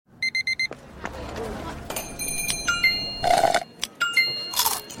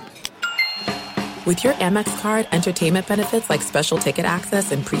With your Amex card, entertainment benefits like special ticket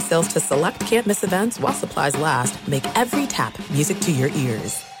access and pre-sales to select can't-miss events while supplies last make every tap music to your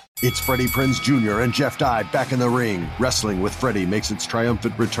ears. It's Freddie Prinze Jr. and Jeff Dye back in the ring. Wrestling with Freddie makes its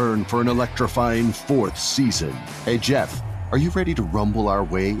triumphant return for an electrifying 4th season. Hey, Jeff, are you ready to rumble our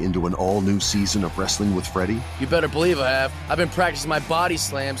way into an all-new season of Wrestling with Freddie? You better believe I have. I've been practicing my body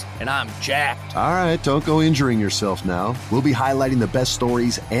slams, and I'm jacked. All right, don't go injuring yourself now. We'll be highlighting the best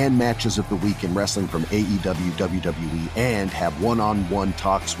stories and matches of the week in wrestling from AEW, WWE, and have one-on-one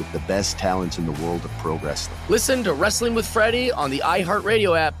talks with the best talents in the world of pro wrestling. Listen to Wrestling with Freddie on the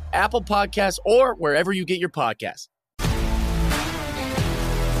iHeartRadio app, Apple Podcasts, or wherever you get your podcasts.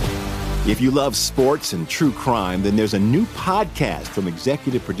 If you love sports and true crime, then there's a new podcast from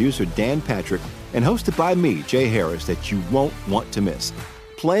executive producer Dan Patrick and hosted by me, Jay Harris, that you won't want to miss.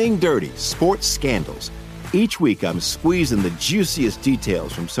 Playing Dirty: Sports Scandals. Each week, I'm squeezing the juiciest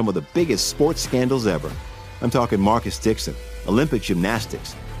details from some of the biggest sports scandals ever. I'm talking Marcus Dixon, Olympic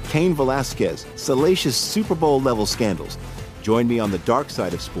gymnastics, Cain Velasquez, salacious Super Bowl-level scandals. Join me on the dark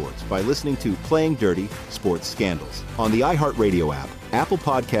side of sports by listening to Playing Dirty: Sports Scandals on the iHeartRadio app, Apple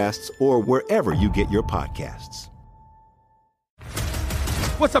Podcasts, or wherever you get your podcasts.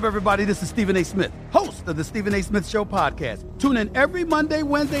 What's up, everybody? This is Stephen A. Smith, host of the Stephen A. Smith Show podcast. Tune in every Monday,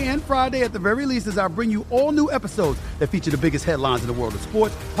 Wednesday, and Friday at the very least as I bring you all new episodes that feature the biggest headlines in the world of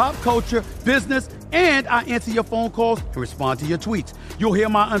sports, pop culture, business, and I answer your phone calls and respond to your tweets. You'll hear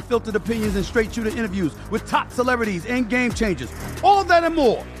my unfiltered opinions and straight-shooter interviews with top celebrities and game changers. All of that and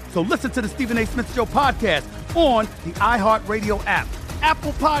more. So listen to the Stephen A. Smith Show podcast on the iHeartRadio app,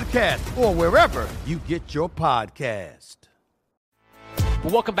 Apple Podcasts, or wherever you get your podcast.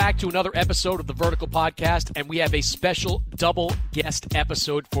 Well, welcome back to another episode of the Vertical Podcast, and we have a special double guest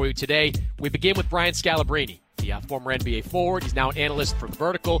episode for you today. We begin with Brian Scalabrine, the former NBA forward. He's now an analyst for the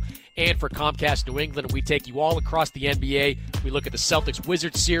Vertical and for Comcast New England, and we take you all across the NBA. We look at the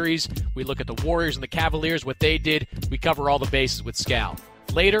Celtics-Wizards series. We look at the Warriors and the Cavaliers, what they did. We cover all the bases with Scal.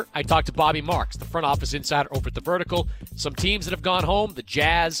 Later, I talked to Bobby Marks, the front office insider over at the Vertical. Some teams that have gone home, the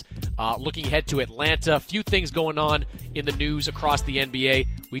Jazz, looking ahead to Atlanta. A few things going on in the news across the NBA.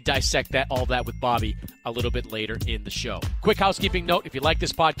 We dissect all that with Bobby a little bit later in the show. Quick housekeeping note, if you like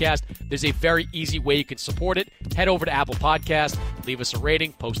this podcast, there's a very easy way you can support it. Head over to Apple Podcast, leave us a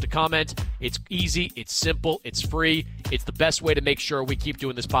rating, post a comment. It's easy, it's simple, it's free. It's the best way to make sure we keep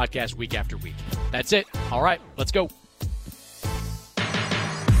doing this podcast week after week. That's it. All right, let's go.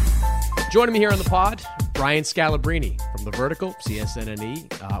 Joining me here on the pod, Brian Scalabrine from The Vertical,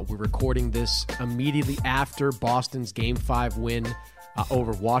 CSNNE. We're recording this immediately after Boston's Game 5 win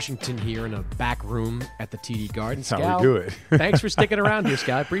over Washington here in a back room at the TD Garden. That's how we do it. Thanks for sticking around here,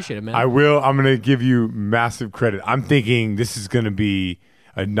 Scal. I appreciate it, man. I will. I'm going to give you massive credit. I'm thinking this is going to be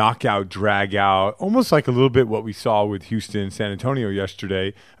a knockout, drag out, almost like a little bit what we saw with Houston and San Antonio yesterday.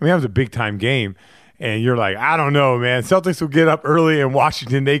 I mean, that was a big-time game. And you're like, I don't know, man. Celtics will get up early, and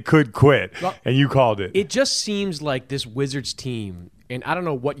Washington, they could quit. Well, and you called it. It just seems like this Wizards team, and I don't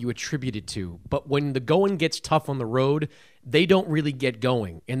know what you attribute it to, but when the going gets tough on the road, they don't really get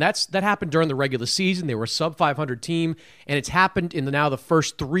going. And that happened during the regular season. They were a sub-500 team, and it's happened in the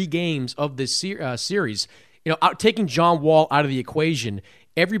first 3 games of this series. You know, taking John Wall out of the equation,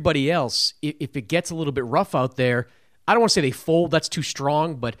 everybody else, if it gets a little bit rough out there, I don't want to say they fold, that's too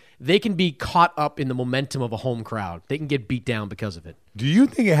strong, but they can be caught up in the momentum of a home crowd. They can get beat down because of it. Do you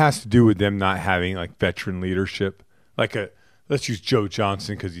think it has to do with them not having like veteran leadership? Let's use Joe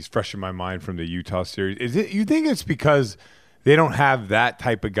Johnson because he's fresh in my mind from the Utah series. You think it's because they don't have that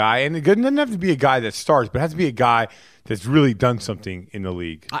type of guy? And it doesn't have to be a guy that starts, but it has to be a guy that's really done something in the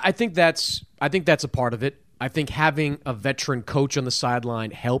league. I think that's a part of it. I think having a veteran coach on the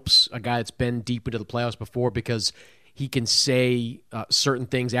sideline helps, a guy that's been deep into the playoffs before, because he can say certain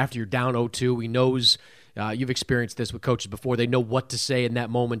things after you're down 0-2. He knows you've experienced this with coaches before. They know what to say in that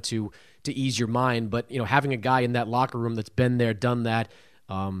moment to ease your mind. But having a guy in that locker room that's been there, done that,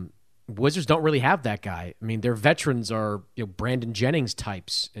 Wizards don't really have that guy. I mean, their veterans are Brandon Jennings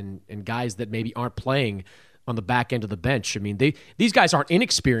types and guys that maybe aren't playing on the back end of the bench. I mean, these guys aren't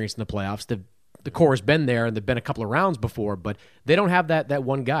inexperienced in the playoffs. The core has been there, and they've been a couple of rounds before, but they don't have that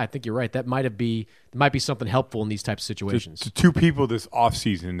one guy. I think you're right. That might be something helpful in these types of situations. The 2 people this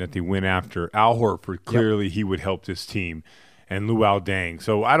offseason that they went after, Al Horford, clearly he would help this team, and Luol Deng.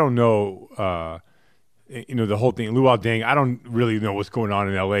 So I don't know, the whole thing. Luol Deng, I don't really know what's going on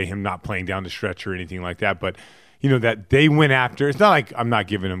in L.A., him not playing down the stretch or anything like that, but that they went after. It's not like I'm not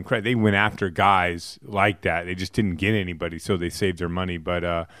giving them credit. They went after guys like that. They just didn't get anybody, so they saved their money.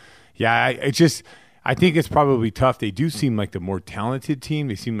 But, I think it's probably tough. They do seem like the more talented team.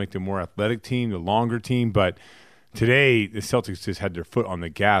 They seem like the more athletic team, the longer team. But today, the Celtics just had their foot on the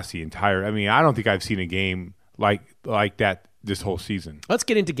gas the entire – I mean, I don't think I've seen a game like that this whole season. Let's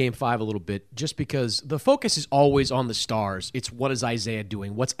get into Game 5 a little bit, just because the focus is always on the stars. It's what is Isaiah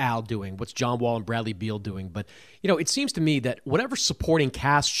doing? What's Al doing? What's John Wall and Bradley Beal doing? But, it seems to me that whatever supporting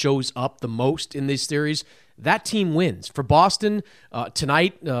cast shows up the most in this series – that team wins. For Boston,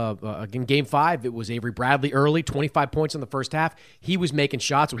 tonight, in Game 5, it was Avery Bradley early, 25 points in the first half. He was making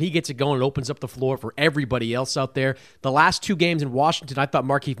shots. When he gets it going, it opens up the floor for everybody else out there. The last 2 games in Washington, I thought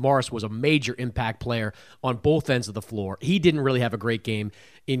Markieff Morris was a major impact player on both ends of the floor. He didn't really have a great game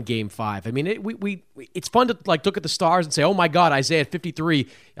in Game 5. I mean, it's fun to look at the stars and say, oh my God, Isaiah at 53,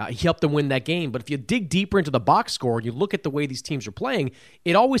 he helped them win that game. But if you dig deeper into the box score and you look at the way these teams are playing,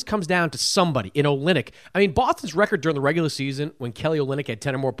 it always comes down to somebody. Olynyk. I mean, Boston's record during the regular season when Kelly Olynyk had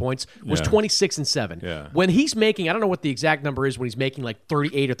 10 or more points was 26-7. Yeah. When he's making, I don't know what the exact number is when he's making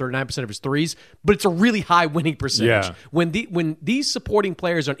 38 or 39% of his threes, but it's a really high winning percentage. Yeah. When these supporting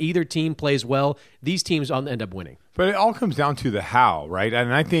players on either team plays well, these teams end up winning. But it all comes down to the how, right?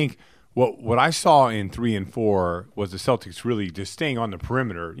 And I think what I saw in 3 and 4 was the Celtics really just staying on the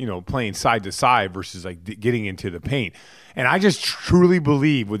perimeter, playing side to side versus getting into the paint. And I just truly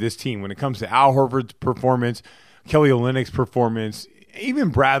believe with this team, when it comes to Al Horford's performance, Kelly Olynyk's performance, even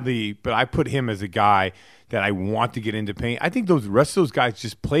Bradley, but I put him as a guy that I want to get into paint. I think those rest of those guys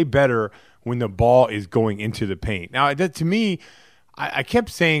just play better when the ball is going into the paint. Now, that to me, I kept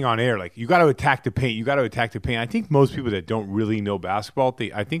saying on air, you got to attack the paint. You got to attack the paint. I think most people that don't really know basketball,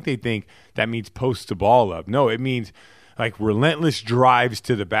 I think they think that means post the ball up. No, it means relentless drives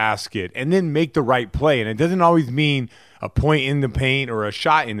to the basket and then make the right play. And it doesn't always mean a point in the paint or a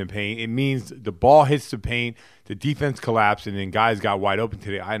shot in the paint. It means the ball hits the paint, the defense collapsed, and then guys got wide open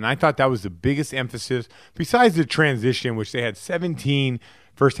today. And I thought that was the biggest emphasis, besides the transition, which they had 17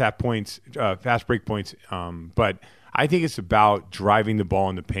 first half points, fast break points. But I think it's about driving the ball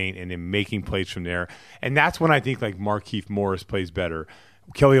in the paint and then making plays from there. And that's when I think Markieff Morris plays better.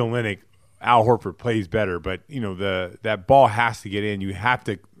 Kelly Olynyk, Al Horford plays better. But, that ball has to get in. You have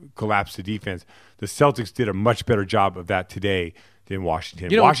to collapse the defense. The Celtics did a much better job of that today than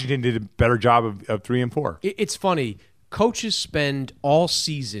Washington. Washington did a better job of 3 and 4. It's funny. Coaches spend all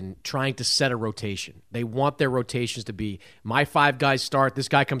season trying to set a rotation. They want their rotations to be, my 5 guys start, this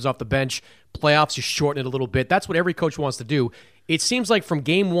guy comes off the bench, playoffs, you shorten it a little bit. That's what every coach wants to do. It seems like from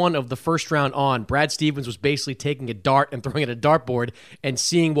game 1 of the first round on, Brad Stevens was basically taking a dart and throwing it at a dartboard and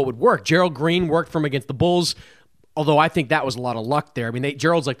seeing what would work. Gerald Green worked for him against the Bulls, although I think that was a lot of luck there. I mean,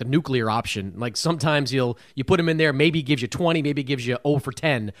 Gerald's like the nuclear option. Sometimes you put him in there, maybe he gives you 20, maybe he gives you 0 for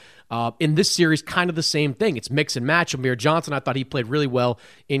 10. In this series, kind of the same thing. It's mix and match. Amir Johnson, I thought he played really well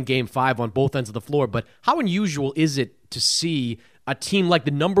in Game 5 on both ends of the floor. But how unusual is it to see a team like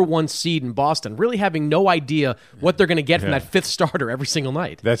the number 1 seed in Boston really having no idea what they're going to get from that 5th starter every single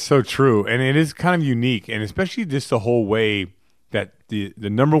night? That's so true. And it is kind of unique, and especially just the whole way that the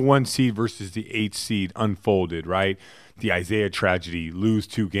number 1 seed versus the 8th seed unfolded, right? The Isaiah tragedy, lose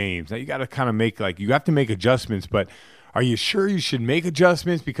 2 games. Now you got to kind of make you have to make adjustments, but are you sure you should make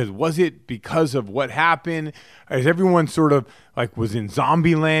adjustments? Because was it because of what happened? As everyone sort of was in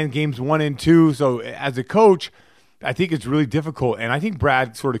zombie land games 1 and 2. So as a coach, I think it's really difficult. And I think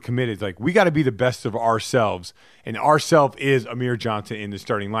Brad sort of committed, we got to be the best of ourselves. And ourself is Amir Johnson in the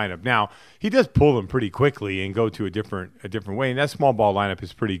starting lineup. Now, he does pull them pretty quickly and go to a different way. And that small ball lineup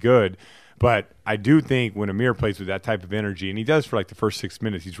is pretty good. But I do think when Amir plays with that type of energy, and he does for the first 6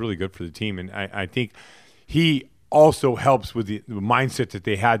 minutes, he's really good for the team. And I think he also helps with the mindset that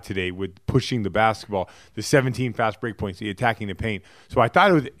they had today with pushing the basketball, the 17 fast break points, the attacking the paint. So I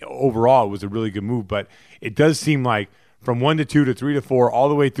thought overall it was a really good move, but it does seem like from 1 to 2 to 3 to 4, all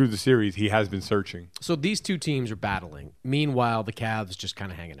the way through the series, he has been searching. So these two teams are battling. Meanwhile, the Cavs just kind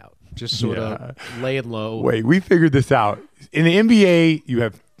of hanging out, just sort of laying low. Wait, we figured this out. In the NBA, you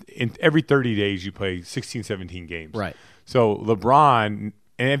have every 30 days you play 16, 17 games. Right. So LeBron,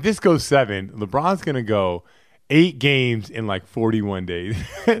 and if this goes 7, LeBron's going to go 8 games in 41 days.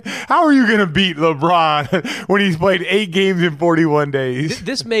 How are you going to beat LeBron when he's played 8 games in 41 days?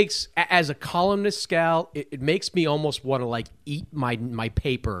 This makes, as a columnist, Scal, it makes me almost want to eat my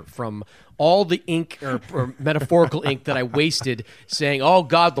paper from all the ink or metaphorical ink that I wasted saying, oh,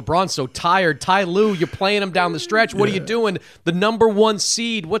 God, LeBron's so tired. Ty Lue, you're playing him down the stretch. What are you doing? The number 1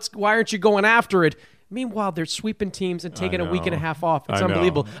 seed. Why aren't you going after it? Meanwhile, they're sweeping teams and taking a week and a half off. It's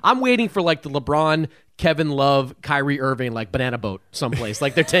unbelievable. I'm waiting for the LeBron, Kevin Love, Kyrie Irving, banana boat someplace.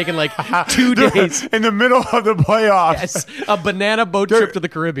 They're taking 2 days. In the middle of the playoffs. Yes, a banana boat trip to the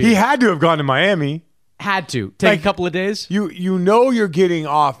Caribbean. He had to have gone to Miami. Had to take a couple of days. You know you're getting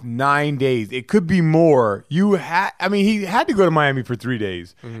off 9 days. It could be more. He had to go to Miami for 3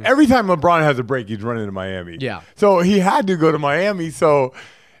 days. Mm-hmm. Every time LeBron has a break, he's running to Miami. Yeah. So he had to go to Miami. So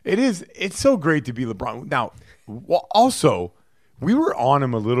it's so great to be LeBron. Now, also, we were on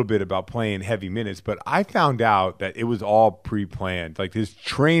him a little bit about playing heavy minutes, but I found out that it was all pre-planned. Like his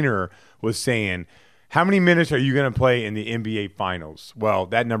trainer was saying, how many minutes are you going to play in the NBA Finals? Well,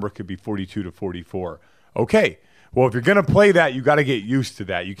 that number could be 42 to 44. Okay. Well, if you're going to play that, you got to get used to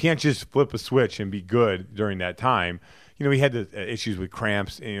that. You can't just flip a switch and be good during that time. He had the issues with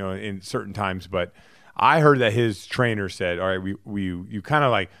cramps, in certain times, but I heard that his trainer said, all right, you kind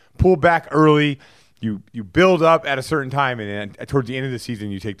of like pull back early. You build up at a certain time, and then towards the end of the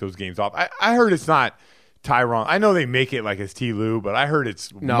season, you take those games off. I heard it's not Tyronn. I know they make it like it's T. Lou, but I heard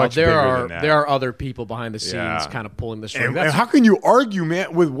it's much bigger than that. There are other people behind the scenes kind of pulling the string. And how can you argue,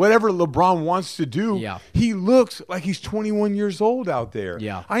 man, with whatever LeBron wants to do? Yeah. He looks like he's 21 years old out there.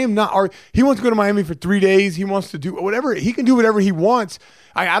 Yeah. I am not he wants to go to Miami for 3 days. He wants to do whatever. He can do whatever he wants.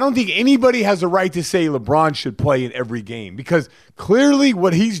 I don't think anybody has a right to say LeBron should play in every game because clearly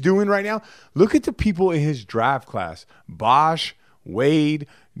what he's doing right now, look at the people in his draft class. Bosh, Wade,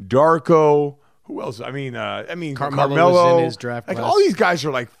 Darko. Who else? Carmelo was in his draft class. All these guys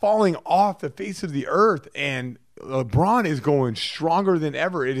are like falling off the face of the earth, and LeBron is going stronger than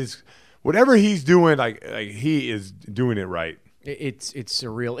ever. It is whatever he's doing, like he is doing it right. It's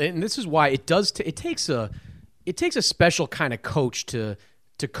surreal, and this is why it does. It takes a special kind of coach to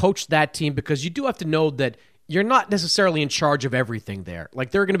coach that team because you do have to know that you're not necessarily in charge of everything there.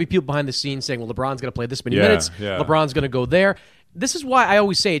 Like there are going to be people behind the scenes saying, "Well, LeBron's going to play this many minutes. Yeah. LeBron's going to go there." This is why I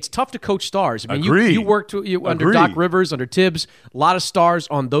always say it's tough to coach stars. I mean, Agree. you worked under Doc Rivers, under Tibbs, a lot of stars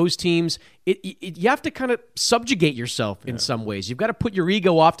on those teams. You have to kind of subjugate yourself in some ways. You've got to put your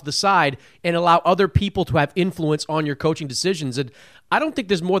ego off to the side and allow other people to have influence on your coaching decisions. And I don't think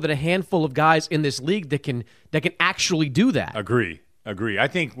there's more than a handful of guys in this league that can actually do that. Agree. I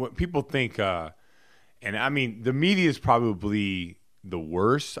think what people think, and I mean, the media is probably the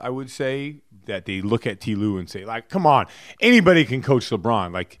worst, I would say, that they look at T. Lou and say, like, come on, anybody can coach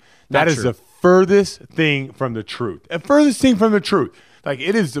LeBron. Like, that is the furthest thing from the truth. The furthest thing from the truth. Like,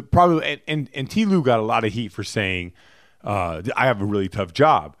 it is probably, and T. Lou got a lot of heat for saying, I have a really tough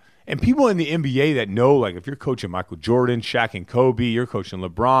job. And people in the NBA that know, like, if you're coaching Michael Jordan, Shaq and Kobe, you're coaching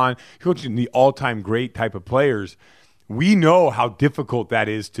LeBron, you're coaching the all-time great type of players, we know how difficult that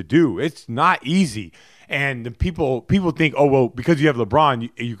is to do. It's not easy. And the people think, oh, well, because you have LeBron,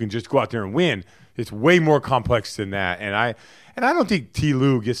 you can just go out there and win. It's way more complex than that. And I don't think T.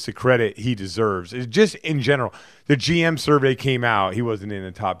 Lou gets the credit he deserves. It's just in general. The GM survey came out. He wasn't in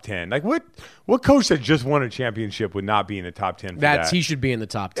the top 10. Like, what coach that just won a championship would not be in the top 10 for that? He should be in the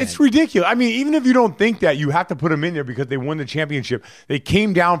top 10. It's ridiculous. I mean, even if you don't think that, you have to put him in there because they won the championship. They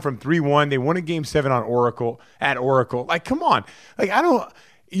came down from 3-1. They won a Game 7 at Oracle. Like, come on. Like, I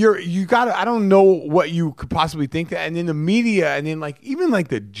don't know what you could possibly think that. And then the media, and then like even like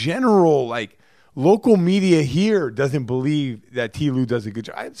the general like local media here doesn't believe that T. Lou does a good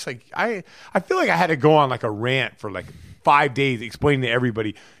job. It's like I feel like I had to go on like a rant for like 5 days explaining to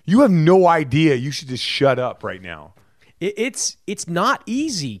everybody, you have no idea. You should just shut up right now. It's not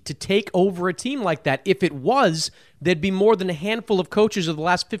easy to take over a team like that. If it was, there'd be more than a handful of coaches of the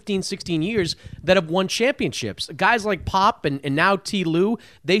last 15, 16 years that have won championships. Guys like Pop and now T. Lou,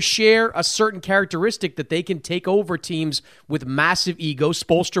 they share a certain characteristic that they can take over teams with massive egos.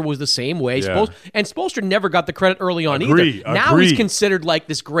 Spoelstra was the same way. Yeah. And Spoelstra never got the credit early on either. Now he's considered like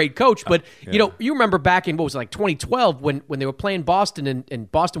this great coach. But, you remember back in, 2012 when they were playing Boston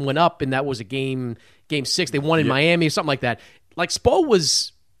and Boston went up and that was a Game 6. They won in Miami or something like that. Like Spo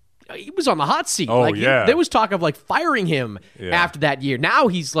was on the hot seat. There was talk of like firing him after that year. Now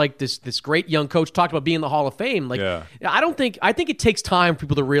he's like this great young coach, talked about being in the Hall of Fame. I think it takes time for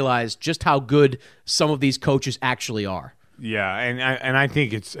people to realize just how good some of these coaches actually are. Yeah, and I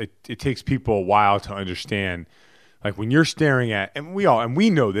think it takes people a while to understand. Like when you're staring at, and we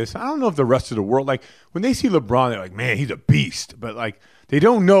know this. I don't know if the rest of the world, like when they see LeBron, they're like, man, he's a beast. But like they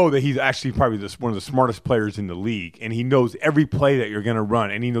don't know that he's actually probably one of the smartest players in the league, and he knows every play that you're going to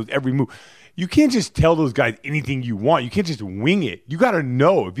run, and he knows every move. You can't just tell those guys anything you want. You can't just wing it. You got to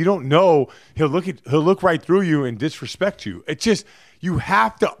know. If you don't know, he'll look right through you and disrespect you. It's just you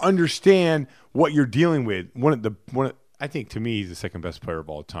have to understand what you're dealing with. I think to me, he's the second best player of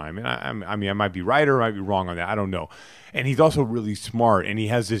all time. And I mean, I might be right or I might be wrong on that. I don't know. And he's also really smart, and he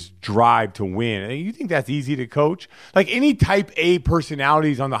has this drive to win. And you think that's easy to coach? Like any type A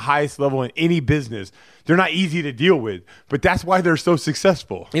personalities on the highest level in any business, they're not easy to deal with, but that's why they're so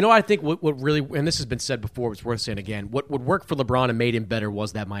successful. You know, I think what really, and this has been said before, it's worth saying again, what would work for LeBron and made him better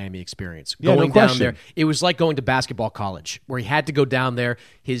was that Miami experience. Yeah, going no down question. there, it was like going to basketball college, where he had to go down there.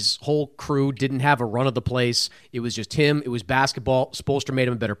 His whole crew didn't have a run of the place. It was just him. It was basketball. Spoelstra made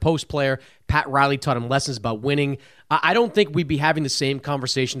him a better post player. Pat Riley taught him lessons about winning. I don't think we'd be having the same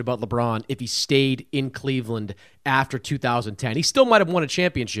conversation about LeBron if he stayed in Cleveland after 2010. He still might have won a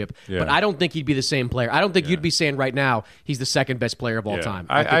championship, but I don't think he'd be the same player. I don't think you'd be saying right now he's the second best player of all time.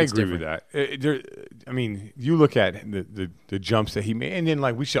 I agree with that. You look at the jumps that he made, and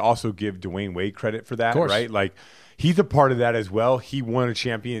then we should also give Dwayne Wade credit for that, right? Like, he's a part of that as well. He won a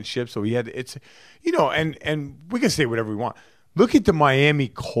championship, so he had and we can say whatever we want. Look at the Miami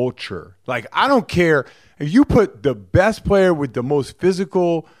culture. Like, I don't care if you put the best player with the most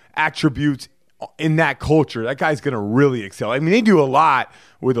physical attributes in that culture, that guy's going to really excel. I mean, they do a lot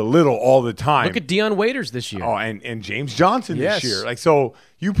with a little all the time. Look at Deion Waiters this year. Oh, and James Johnson this year. So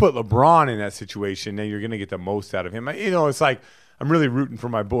you put LeBron in that situation, then you're going to get the most out of him. It's like, I'm really rooting for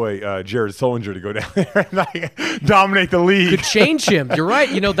my boy Jared Sullinger to go down there and dominate the league. Could change him. You're right.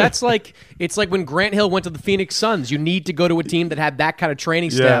 That's it's like when Grant Hill went to the Phoenix Suns. You need to go to a team that had that kind of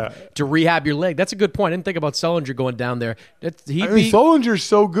training staff to rehab your leg. That's a good point. I didn't think about Sullinger going down there. Sullinger's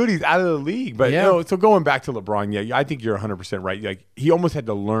so good, he's out of the league. But so going back to LeBron, I think you're 100% right. Like, he almost had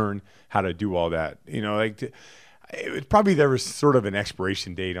to learn how to do all that. There was sort of an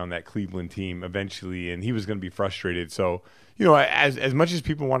expiration date on that Cleveland team eventually, and he was going to be frustrated. So, as much as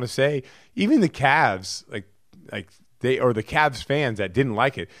people want to say, even the Cavs, the Cavs fans that didn't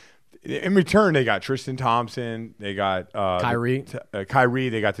like it, in return they got Tristan Thompson, they got Kyrie,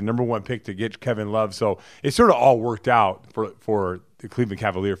 they got the number 1 pick to get Kevin Love. So it sort of all worked out for the Cleveland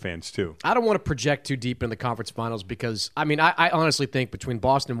Cavalier fans too. I don't want to project too deep in the conference finals because, I honestly think between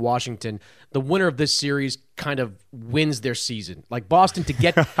Boston and Washington, the winner of this series kind of wins their season. Like, Boston to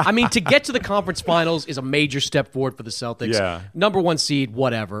get to the conference finals is a major step forward for the Celtics. Yeah. Number 1 seed,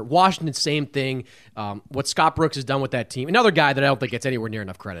 whatever. Washington, same thing. What Scott Brooks has done with that team. Another guy that I don't think gets anywhere near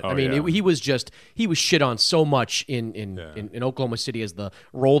enough credit. He was shit on so much in Oklahoma City as the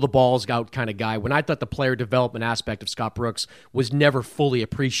roll the balls out kind of guy, when I thought the player development aspect of Scott Brooks was never fully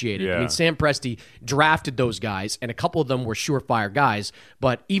appreciated. Yeah. Sam Presti drafted those guys, and a couple of them were surefire guys,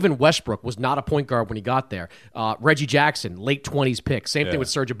 but even Westbrook was not a point guard when he got there. Reggie Jackson, late 20s pick. Same thing with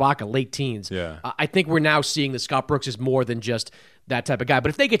Serge Ibaka, late teens. Yeah. I think we're now seeing that Scott Brooks is more than just that type of guy. But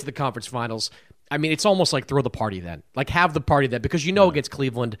if they get to the conference finals, it's almost like throw the party then. Like, have the party then, because against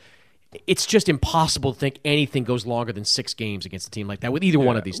Cleveland, it's just impossible to think anything goes longer than 6 games against a team like that with either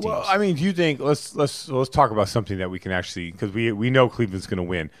one of these teams. Well, do you think let's talk about something that we can actually, because we know Cleveland's going to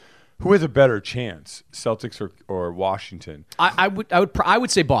win. Who has a better chance, Celtics or Washington? I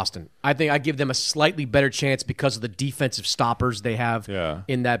would say Boston. I think I give them a slightly better chance because of the defensive stoppers they have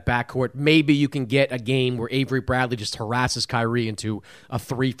in that backcourt. Maybe you can get a game where Avery Bradley just harasses Kyrie into a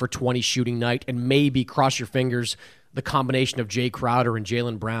 3-for-20 shooting night, and maybe, cross your fingers, the combination of Jay Crowder and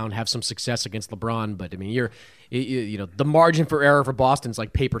Jaylen Brown have some success against LeBron. But the margin for error for Boston's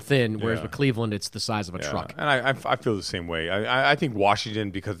like paper thin, whereas with Cleveland it's the size of a truck. And I feel the same way. I think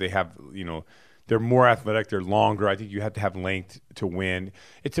Washington, because they have they're more athletic, they're longer. I think you have to have length to win.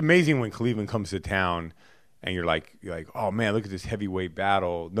 It's amazing when Cleveland comes to town, and you're like, oh man, look at this heavyweight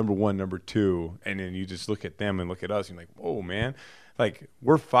battle, number 1, number 2, and then you just look at them and look at us, and you're like, oh man. Like,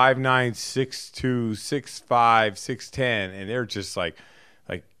 we're 5'9", 6'2", 6'5", 6'10", and they're just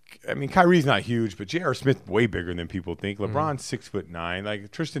Kyrie's not huge, but J.R. Smith way bigger than people think. LeBron's 6'9". Like,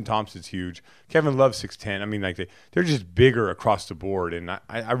 Tristan Thompson's huge. Kevin Love's 6'10". They're just bigger across the board, and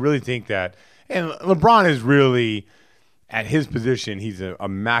I really think that. And LeBron is really, at his position, he's a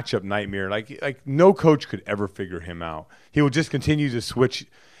matchup nightmare. Like no coach could ever figure him out. He will just continue to switch.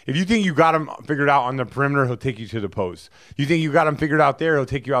 If you think you got him figured out on the perimeter, he'll take you to the post. You think you got him figured out there, he'll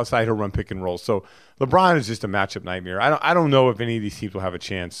take you outside, he'll run pick and roll. So LeBron is just a matchup nightmare. I don't know if any of these teams will have a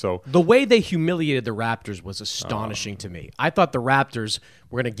chance. So the way they humiliated the Raptors was astonishing to me. I thought the Raptors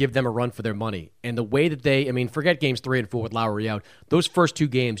were going to give them a run for their money. And the way that they, forget games 3 and 4 with Lowry out, those first 2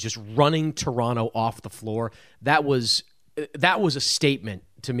 games just running Toronto off the floor, that was a statement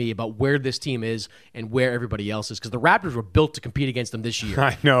to me about where this team is and where everybody else is, because the Raptors were built to compete against them this year.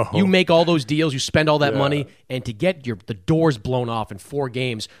 I know. You make all those deals, you spend all that money, and to get the doors blown off in 4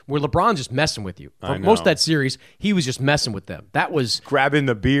 games where LeBron's just messing with you. For most of that series, he was just messing with them. That was grabbing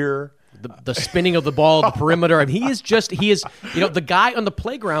the beer. The spinning of the ball, the perimeter. He is the guy on the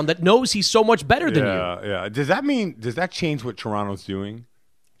playground that knows he's so much better than you. Yeah. Does that change what Toronto's doing?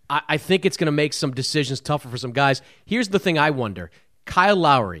 I think it's going to make some decisions tougher for some guys. Here's the thing I wonder. Kyle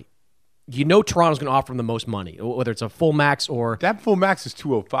Lowry you know Toronto's going to offer him the most money, whether it's a full max or that full max is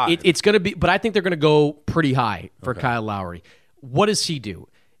 205. It's going to be, but I think they're going to go pretty high for Kyle Lowry. What does he do?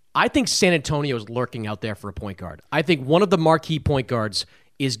 I think San Antonio is lurking out there for a point guard. I think one of the marquee point guards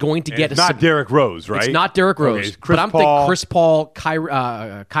is going to get it's not Derrick Rose, right? It's not Derrick Rose, it's but I'm thinking Chris Paul,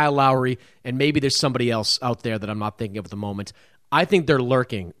 Kyle Lowry, and maybe there's somebody else out there that I'm not thinking of at the moment. I think they're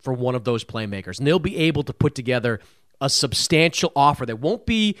lurking for one of those playmakers, and they'll be able to put together a substantial offer that won't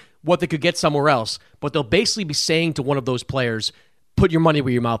be what they could get somewhere else, but they'll basically be saying to one of those players, put your money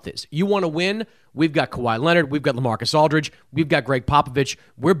where your mouth is. You want to win? We've got Kawhi Leonard. We've got LaMarcus Aldridge. We've got Greg Popovich.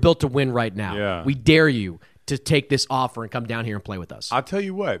 We're built to win right now. Yeah. We dare you to take this offer and come down here and play with us. I'll tell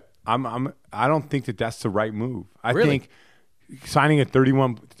you what. I don't think that that's the right move. I Really? think signing a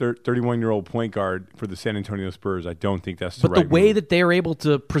 31-year-old point guard for the San Antonio Spurs, I don't think that's the right move. But the way that they're able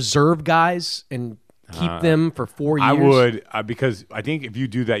to preserve guys and keep them for 4 years. I would because I think if you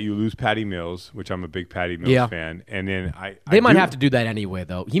do that, you lose Patty Mills, which I'm a big Patty Mills fan, and then they might have to do that anyway.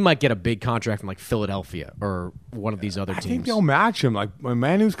 Though he might get a big contract from like Philadelphia or one of these other teams. I think they'll match him. Like when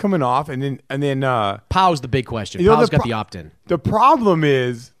Manu's coming off, and then Pau's the big question. Pau's got the opt-in. The problem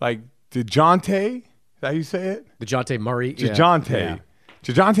is like DeJounte. Is that how you say it? DeJounte Murray.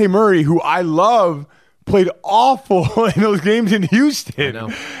 DeJounte Murray, who I love, played awful in those games in Houston. I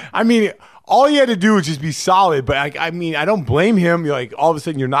know. I mean, all you had to do was just be solid. But I mean, I don't blame him. You're like, all of a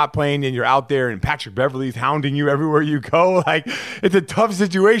sudden you're not playing and you're out there and Patrick Beverley's hounding you everywhere you go. Like, it's a tough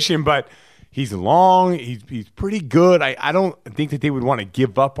situation, but he's long. He's pretty good. I don't think that they would want to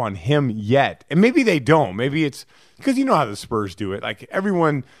give up on him yet. And maybe they don't. Maybe it's because you know how the Spurs do it. Like,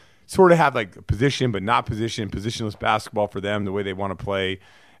 everyone sort of have like a position but not positionless basketball for them, the way they want to play.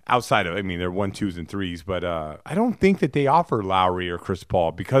 Outside of, I mean, they're 1, 2s, and 3s, but I don't think that they offer Lowry or Chris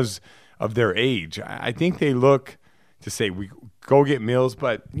Paul because of their age. I think they look to say we go get Mills,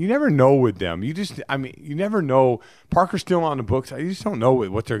 but you never know with them. You never know. Parker's still on the books. I just don't know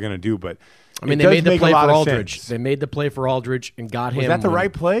what they're going to do. But I mean, they made the play for Aldridge. They made the play for Aldridge and got him. Was that the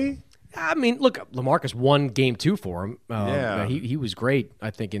right play? I mean, look, LaMarcus won game 2 for him. He was great,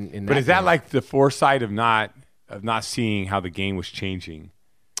 I think, in that. But is that game. like the foresight of not seeing how the game was changing?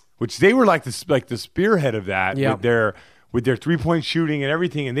 Which they were like the spearhead of that with their 3-point shooting and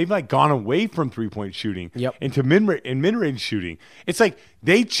everything, and they've like gone away from 3-point shooting into mid-range shooting. It's like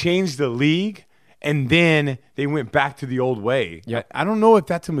they changed the league and then they went back to the old way. Yep. I don't know if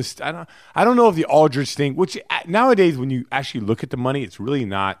that's a mistake. I don't know if the Aldridge thing, which nowadays when you actually look at the money, it's really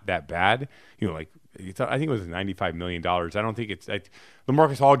not that bad. You know, like I think it was $95 million. I don't think it's like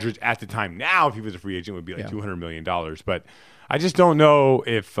LaMarcus Aldridge at the time. Now, if he was a free agent, would be like $200 million. But I just don't know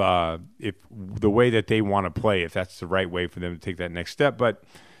if the way that they want to play, if that's the right way for them to take that next step. But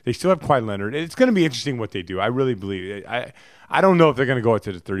they still have Kawhi Leonard. It's going to be interesting what they do. I really believe it. I don't know if they're going to go out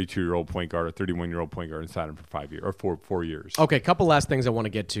to the 32-year-old point guard or 31-year-old point guard and sign him for 5 years or 4 years. Okay, a couple last things I want to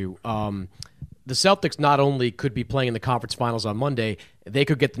get to. The Celtics not only could be playing in the conference finals on Monday, they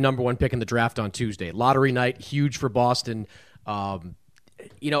could get the number 1 pick in the draft on Tuesday. Lottery night, huge for Boston. Do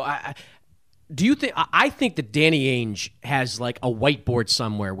you think? I think that Danny Ainge has like a whiteboard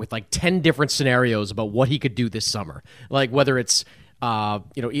somewhere with like 10 different scenarios about what he could do this summer. Like whether it's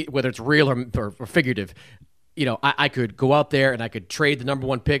whether it's real or figurative. You know, I could go out there and I could trade the number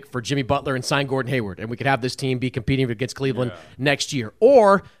 1 pick for Jimmy Butler and sign Gordon Hayward, and we could have this team be competing against Cleveland next year.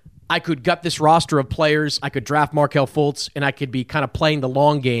 Or I could gut this roster of players. I could draft Markelle Fultz, and I could be kind of playing the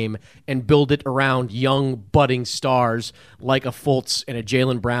long game and build it around young, budding stars like a Fultz and a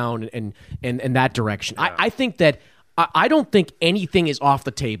Jaylen Brown and that direction. Yeah. I think that I don't think anything is off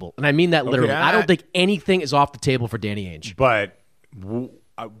the table, and I mean that literally. I don't think anything is off the table for Danny Ainge.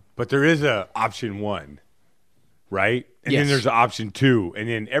 But there is a option 1, right? And then there's an option 2, and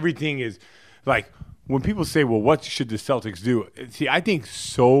then everything is like – when people say, well, what should the Celtics do? See, I think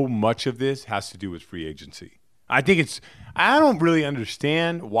so much of this has to do with free agency. I don't really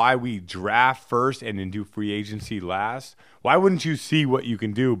understand why we draft first and then do free agency last. Why wouldn't you see what you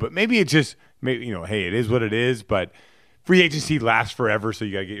can do? But maybe it just, hey, it is what it is, but free agency lasts forever, so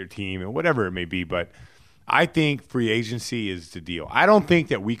you got to get your team and whatever it may be. But I think free agency is the deal. I don't think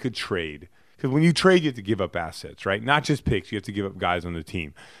that we could trade, because when you trade, you have to give up assets, right? Not just picks. You have to give up guys on the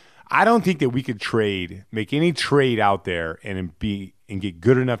team. I don't think that we could make any trade out there and get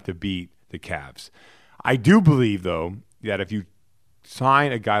good enough to beat the Cavs. I do believe, though, that if you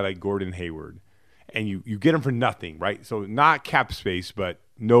sign a guy like Gordon Hayward and you get him for nothing, right? So not cap space, but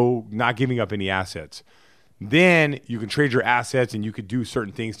not giving up any assets. Then you can trade your assets and you could do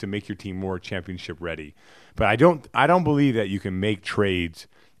certain things to make your team more championship ready. But I don't believe that you can make trades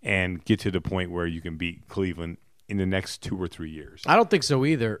and get to the point where you can beat Cleveland in the next 2 or 3 years. I don't think so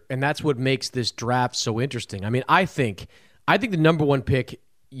either, and that's what makes this draft so interesting. I mean, I think the number one pick,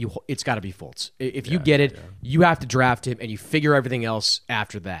 it's got to be Fultz. If you get it, you have to draft him, and you figure everything else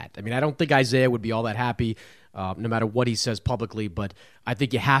after that. I mean, I don't think Isaiah would be all that happy no matter what he says publicly, but I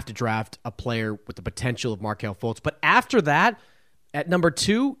think you have to draft a player with the potential of Markelle Fultz. But after that, at number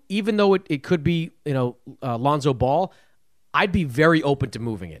 2, even though it could be Lonzo Ball, I'd be very open to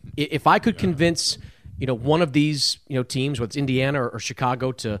moving it. If I could convince one of these teams, whether it's Indiana or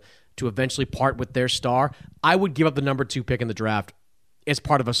Chicago, to eventually part with their star, I would give up the number 2 pick in the draft as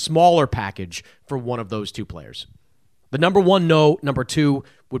part of a smaller package for one of those 2 players. The number 1, no. Number 2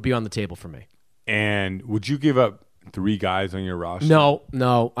 would be on the table for me. And would you give up 3 guys on your roster?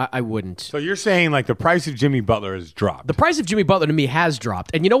 No, I wouldn't. So you're saying like the price of Jimmy Butler has dropped. The price of Jimmy Butler to me has dropped.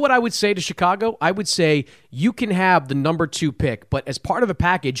 And you know what I would say to Chicago? I would say you can have the number 2 pick, but as part of a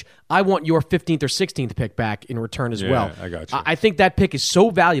package, I want your 15th or 16th pick back in return as well. I got you. I think that pick is so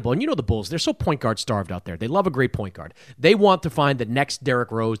valuable. And the Bulls, they're so point guard starved out there. They love a great point guard. They want to find the next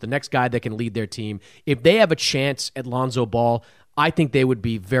Derrick Rose, the next guy that can lead their team. If they have a chance at Lonzo Ball, I think they would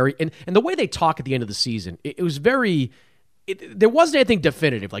be very – and the way they talk at the end of the season, it was very – there wasn't anything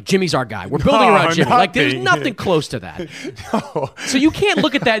definitive, like Jimmy's our guy. We're building around Jimmy. Nothing. Like there's nothing close to that. No. So you can't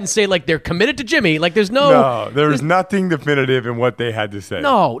look at that and say like they're committed to Jimmy. Like there's there's nothing definitive in what they had to say.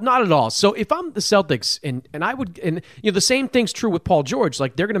 No, not at all. So if I'm the Celtics and I would the same thing's true with Paul George.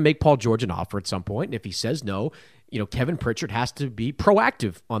 Like they're going to make Paul George an offer at some point, and if he says no, Kevin Pritchard has to be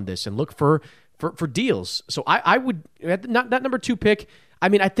proactive on this and look for deals. So I would not that number 2 pick. I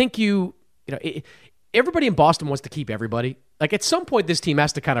mean, I think everybody in Boston wants to keep everybody. Like at some point, this team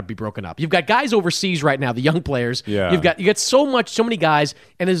has to kind of be broken up. You've got guys overseas right now, the young players. Yeah. You got so many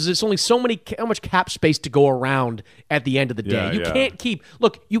so only so much cap space to go around at the end of the day.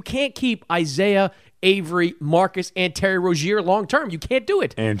 You can't keep Isaiah, Avery, Marcus, and Terry Rozier long term. You can't do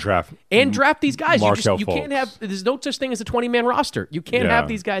it. And draft these guys. You Fultz. can't have. There's no such thing as a 20-man roster. You can't have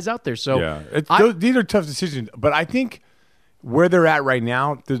these guys out there. So these are tough decisions, but I think where they're at right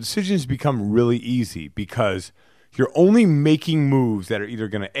now, the decisions become really easy because you're only making moves that are either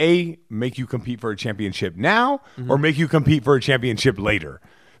going to make you compete for a championship now or make you compete for a championship later.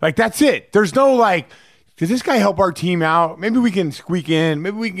 Like that's it. There's no like, does this guy help our team out? Maybe we can squeak in.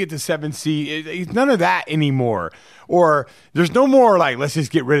 Maybe we can get to 7 seed. It's none of that anymore. Or there's no more like, let's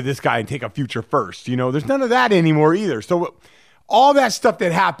just get rid of this guy and take a future first. There's none of that anymore either. So all that stuff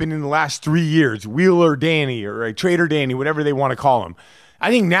that happened in the last 3 years, Wheeler Danny or Trader Danny, whatever they want to call him, I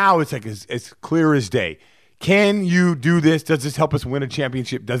think now it's like as clear as day. Can you do this? Does this help us win a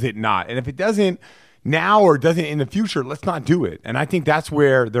championship? Does it not? And if it doesn't now or doesn't in the future, let's not do it. And I think that's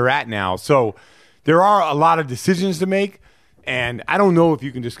where they're at now. So there are a lot of decisions to make, and I don't know if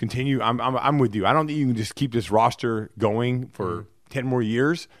you can just continue. I'm with you. I don't think you can just keep this roster going for 10 more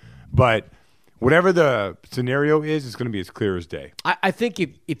years, but whatever the scenario is, it's going to be as clear as day. I think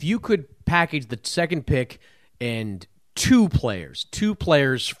if you could package the second pick and two players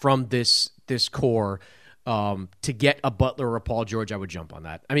from this core to get a Butler or a Paul George, I would jump on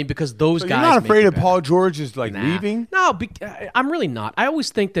that. I mean, because those guys. You're not afraid of Paul George is leaving? No, I'm really not. I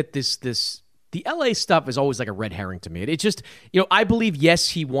always think that the LA stuff is always like a red herring to me. It's just, I believe, yes,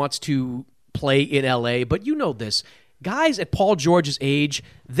 he wants to play in LA, but this. Guys at Paul George's age,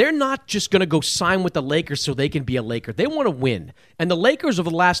 they're not just going to go sign with the Lakers so they can be a Laker. They want to win. And the Lakers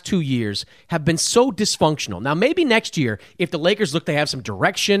over the last 2 years have been so dysfunctional. Now, maybe next year, if the Lakers look to have some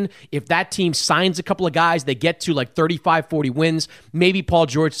direction, if that team signs a couple of guys, they get to like 35, 40 wins, maybe Paul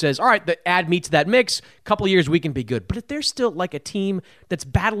George says, all right, add me to that mix. A couple of years, we can be good. But if they're still like a team that's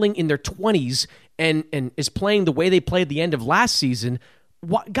battling in their 20s and is playing the way they played at the end of last season,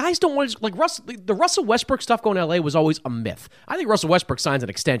 guys don't want to like the Russell Westbrook stuff going to LA was always a myth. I think Russell Westbrook signs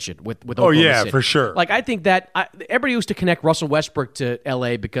an extension with Oklahoma City. For sure. Like I think that everybody used to connect Russell Westbrook to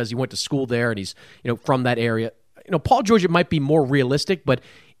LA because he went to school there and he's from that area. Paul George, it might be more realistic, but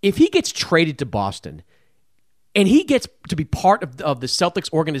if he gets traded to Boston and he gets to be part of the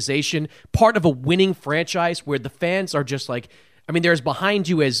Celtics organization, part of a winning franchise where the fans are just like, they're as behind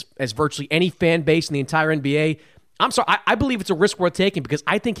you as virtually any fan base in the entire NBA. I'm sorry, I believe it's a risk worth taking because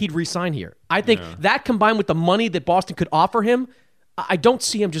I think he'd re-sign here. I think that combined with the money that Boston could offer him, I don't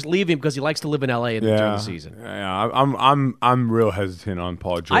see him just leaving because he likes to live in LA during the season. Yeah, I'm real hesitant on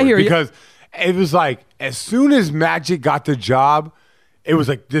Paul George. I hear you. Because it was like as soon as Magic got the job, it was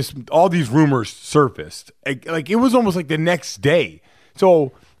like all these rumors surfaced. Like it was almost like the next day.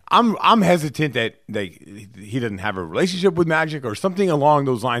 So I'm hesitant that he doesn't have a relationship with Magic or something along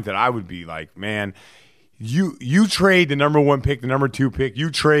those lines that I would be like, man, You trade the number 1 pick, the number 2 pick.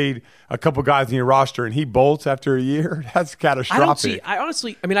 You trade a couple guys in your roster, and he bolts after a year. That's catastrophic.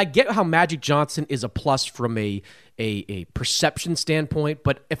 I get how Magic Johnson is a plus from a perception standpoint,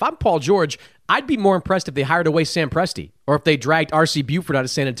 but if I'm Paul George, I'd be more impressed if they hired away Sam Presti or if they dragged R.C. Buford out of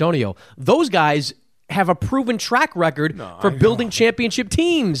San Antonio. Those guys have a proven track record for building championship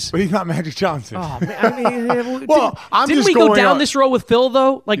teams. But he's not Magic Johnson. Oh, man. Didn't we go down this road with Phil,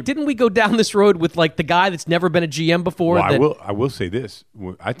 though? Didn't we go down this road with, the guy that's never been a GM before? Well, I will say this.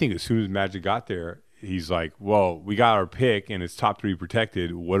 I think as soon as Magic got there, he's like, well, we got our pick, and it's top 3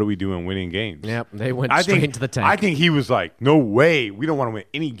 protected. What are we doing winning games? Yep, they went straight into the tank. I think he was like, no way. We don't want to win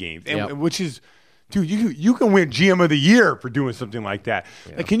any games. Which is, dude, you can win GM of the year for doing something like that.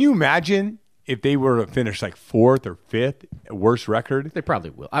 Yep. Can you imagine if they were to finish 4th or 5th, worst record? They probably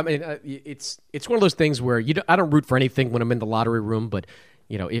will. I mean, it's one of those things where I don't root for anything when I'm in the lottery room, but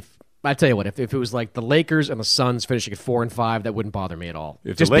if I tell you what, if it was like the Lakers and the Suns finishing at 4 and 5, that wouldn't bother me at all.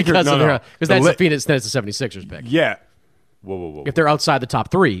 Because that's the Phoenix, then it's the 76ers pick. Yeah. Whoa. If they're outside the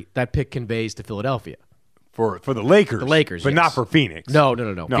top 3, that pick conveys to Philadelphia. For the Lakers. The Lakers, but not for Phoenix. No.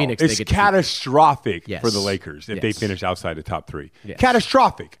 Phoenix, it's catastrophic for the Yes. Lakers if they finish outside the top 3. Yes.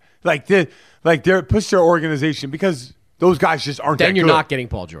 Catastrophic. They're push their organization because those guys just aren't that good. Then you're not getting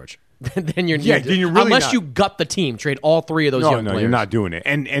Paul George. then you're really unless not. you gut the team, trade all 3 of those young players. No, you're not doing it.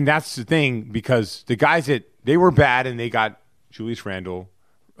 And that's the thing, because the guys they were bad, and they got Julius Randle,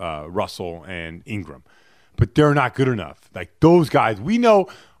 Russell, and Ingram. But they're not good enough. Those guys, we know,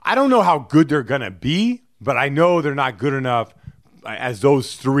 I don't know how good they're going to be, but I know they're not good enough as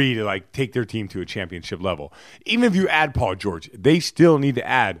those 3 to take their team to a championship level. Even if you add Paul George, they still need to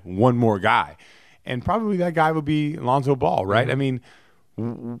add one more guy. And probably that guy would be Lonzo Ball, right? Mm-hmm.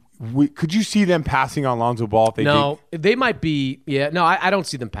 I mean, could you see them passing on Lonzo Ball? If they might be. Yeah, no, I don't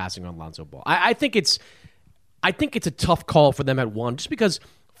see them passing on Lonzo Ball. I think it's a tough call for them at 1, just because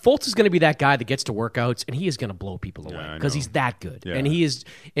Fultz is going to be that guy that gets to workouts, and he is going to blow people away because he's that good. Yeah. And he is,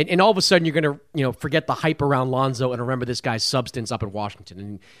 and all of a sudden you're going to forget the hype around Lonzo and remember this guy's substance up in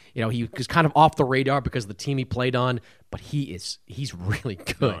Washington. And he was kind of off the radar because of the team he played on, but he's really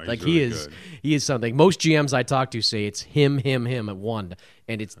good. No, he's he is something. Most GMs I talk to say it's him at 1,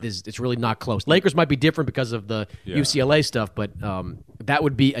 and it's really not close. Lakers might be different because of the UCLA stuff, but that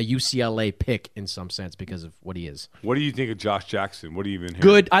would be a UCLA pick in some sense because of what he is. What do you think of Josh Jackson? What do you even hear?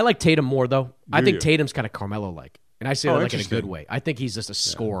 Good. I like Tatum more, though. I think Tatum's kind of Carmelo-like. And I say that in a good way. I think he's just a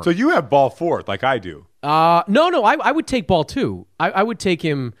scorer. So you have Ball 4th like I do. No. I would take Ball 2. I would take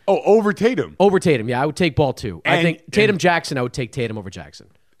him. Oh, over Tatum? Over Tatum, yeah. I would take Ball 2. I think Tatum Jackson, I would take Tatum over Jackson.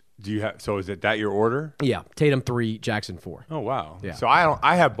 Do you have? So is that your order? Yeah. Tatum 3, Jackson 4. Oh, wow. Yeah. So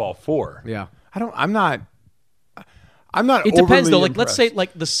I have Ball 4. Yeah. I'm not. It depends, though. Impressed. Let's say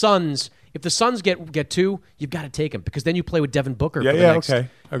the Suns. If the Suns get 2, you've got to take them because then you play with Devin Booker. Yeah, for the next, okay.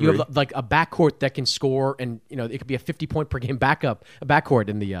 Agreed. You have a backcourt that can score, and it could be a 50-point per game backcourt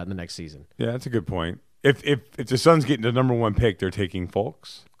in the next season. Yeah, that's a good point. If the Suns get the number 1 pick, they're taking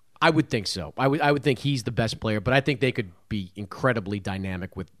Fultz. I would think so. I would think he's the best player, but I think they could be incredibly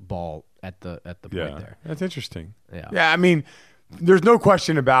dynamic with Ball at the point there. That's interesting. Yeah. I mean, there's no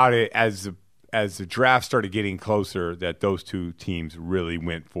question about it as the draft started getting closer that those 2 teams really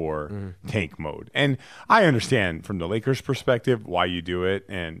went for tank mode. And I understand from the Lakers' perspective why you do it,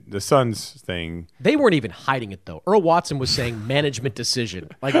 and the Suns thing. They weren't even hiding it, though. Earl Watson was saying management decision.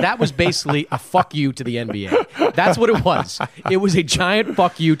 That was basically a fuck you to the NBA. That's what it was. It was a giant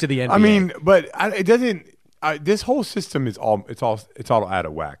fuck you to the NBA. I mean, but it doesn't this whole system is all out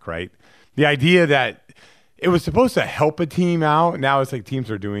of whack, right? The idea that it was supposed to help a team out. Now it's like teams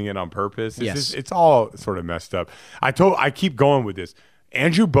are doing it on purpose. It's all sort of messed up. I keep going with this.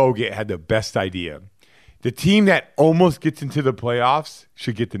 Andrew Bogut had the best idea. The team that almost gets into the playoffs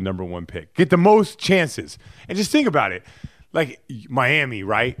should get the number 1 pick, get the most chances. And just think about it. Like Miami,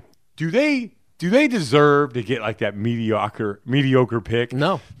 right? Do they deserve to get that mediocre pick?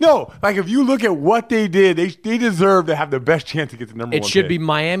 No. If you look at what they did, they deserve to have the best chance to get the number 1 pick. It should be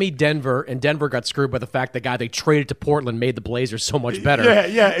Miami, Denver, and Denver got screwed by the fact the guy they traded to Portland made the Blazers so much better.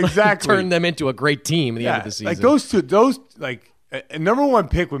 Yeah, exactly. Turned them into a great team at the end of the season. A number 1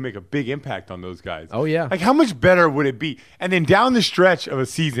 pick would make a big impact on those guys. Oh, yeah. How much better would it be? And then down the stretch of a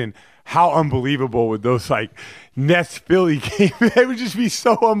season, how unbelievable would those Nets Philly games? It would just be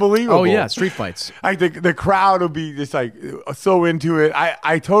so unbelievable. Oh yeah, street fights. The crowd would be just so into it.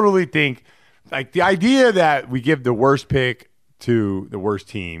 I totally think the idea that we give the worst pick to the worst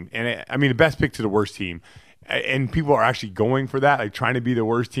team, and the best pick to the worst team, and people are actually going for that, like trying to be the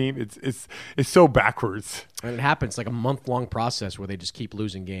worst team. It's so backwards. And it happens like a month-long process where they just keep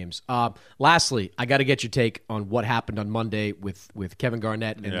losing games. Lastly, I got to get your take on what happened on Monday with Kevin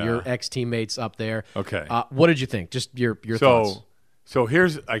Garnett and your ex-teammates up there. Okay. What did you think? Just your thoughts. So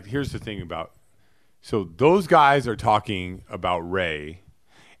here's the thing about. So those guys are talking about Ray,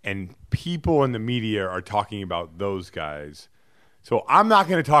 and people in the media are talking about those guys. So I'm not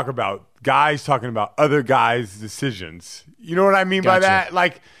going to talk about guys talking about other guys' decisions. You know what I mean by that?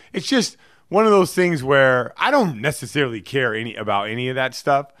 Like, it's just one of those things where I don't necessarily care about any of that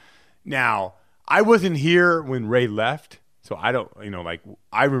stuff. Now, I wasn't here when Ray left, so I don't,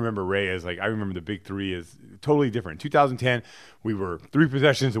 I remember Ray as I remember the big three is totally different. 2010, we were 3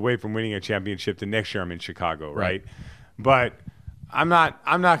 possessions away from winning a championship. The next year I'm in Chicago, right? But I'm not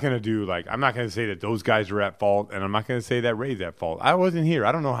going to I'm not going to say that those guys are at fault, and I'm not going to say that Ray's at fault. I wasn't here.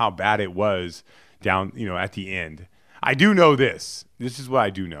 I don't know how bad it was down, at the end. I do know this. This is what I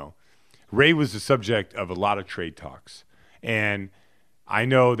do know. Ray was the subject of a lot of trade talks. And I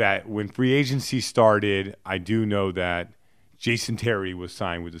know that when free agency started, I do know that Jason Terry was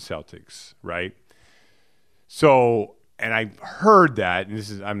signed with the Celtics, right? So, and I heard that,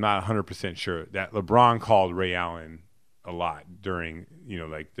 and I'm not 100% sure, that LeBron called Ray Allen a lot during, and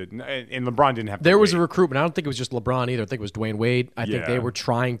LeBron didn't have to There was wait. a recruitment. I don't think it was just LeBron either. I think it was Dwayne Wade. I think they were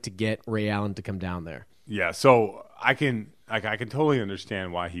trying to get Ray Allen to come down there. Yeah, so I can totally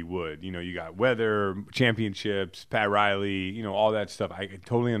understand why he would. You got weather, championships, Pat Riley, all that stuff. I can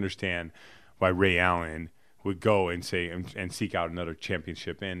totally understand why Ray Allen would go and say and seek out another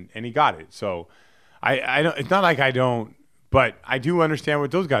championship, and he got it. So I don't. It's not like I don't, but I do understand what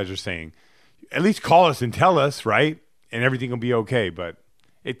those guys are saying. At least call us and tell us, right? And everything will be okay. But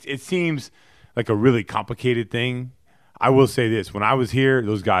it seems like a really complicated thing. I will say this: when I was here,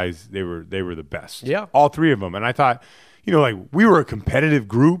 those guys they were the best. Yeah, all 3 of them. And I thought, we were a competitive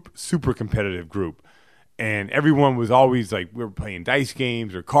group, super competitive group, and everyone was always we were playing dice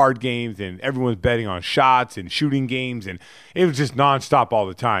games or card games, and everyone's betting on shots and shooting games, and it was just nonstop all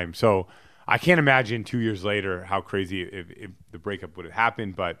the time. So I can't imagine 2 years later how crazy if the breakup would have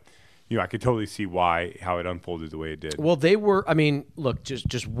happened, but. I could totally see how it unfolded the way it did. Well, they were, look,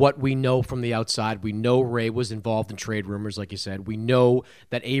 just what we know from the outside. We know Ray was involved in trade rumors, like you said. We know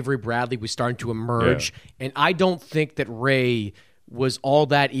that Avery Bradley was starting to emerge. Yeah. And I don't think that Ray was all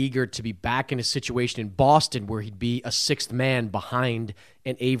that eager to be back in a situation in Boston where he'd be a 6th man behind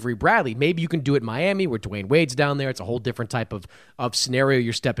an Avery Bradley. Maybe you can do it in Miami where Dwayne Wade's down there. It's a whole different type of scenario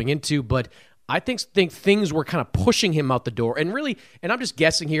you're stepping into. But I think things were kind of pushing him out the door. And really, and I'm just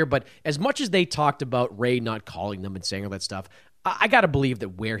guessing here, but as much as they talked about Ray not calling them and saying all that stuff, I got to believe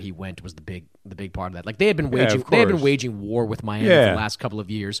that where he went was the big part of that. They had been waging war with Miami for the last couple of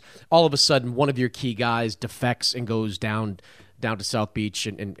years. All of a sudden, one of your key guys defects and goes down to South Beach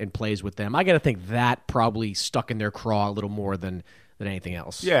and plays with them. I got to think that probably stuck in their craw a little more than anything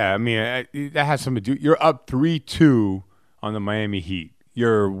else. Yeah, that has something to do. You're up 3-2 on the Miami Heat.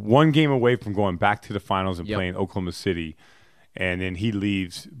 You're 1 game away from going back to the finals and playing Oklahoma City, and then he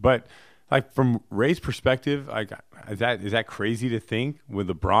leaves. But from Ray's perspective, is that crazy to think with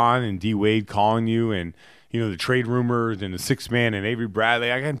LeBron and D Wade calling you and the trade rumors and the 6th man and Avery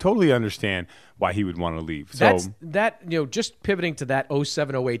Bradley? I can totally understand why he would want to leave. So just pivoting to that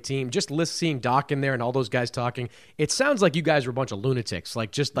 07-08 team, just seeing Doc in there and all those guys talking, it sounds like you guys were a bunch of lunatics,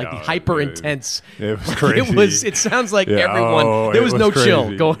 the hyper intense. It was crazy. It sounds like everyone. There was no crazy.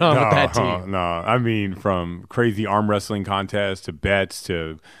 Chill going on with that team. No, from crazy arm wrestling contests to bets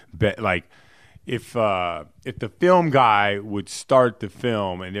to bet If the film guy would start the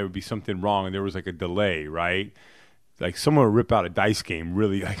film and there would be something wrong and there was a delay, right? Someone would rip out a dice game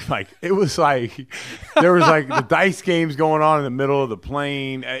really it was there was the dice games going on in the middle of the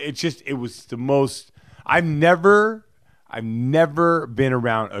plane. It was the most. I've never been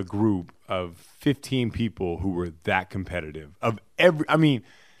around a group of 15 people who were that competitive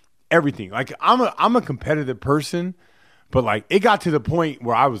everything. I'm a competitive person. But it got to the point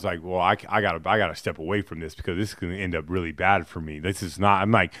where I was well, I gotta step away from this because this is gonna end up really bad for me. This is not.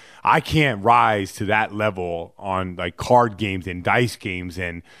 I can't rise to that level on card games and dice games,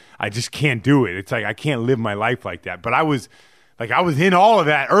 and I just can't do it. It's I can't live my life like that. But I was in all of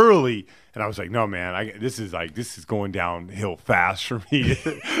that early, and I was no man, this is going downhill fast for me.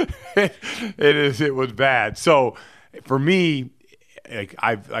 It was bad. So for me.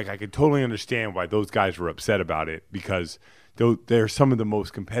 I could totally understand why those guys were upset about it because they're some of the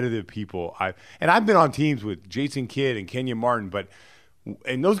most competitive people I've been on teams with Jason Kidd and Kenyon Martin,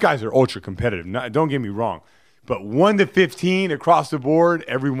 and those guys are ultra competitive. Don't get me wrong, But 1 to 15 across the board,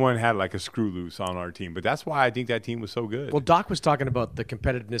 everyone had like a screw loose on our team. But that's why I think that team was so good. Well, Doc was talking about the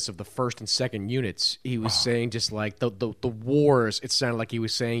competitiveness of the first and second units. He was saying just like the wars, it sounded like he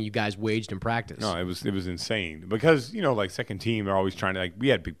was saying you guys waged in practice. No, it was insane. Because, like second team, they're always trying to, like, we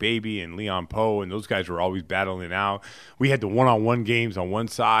had Big Baby and Leon Poe, and those guys were always battling it out. We had the one-on-one games on one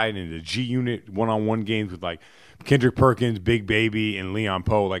side and the G unit one-on-one games with, like, Kendrick Perkins, Big Baby, and Leon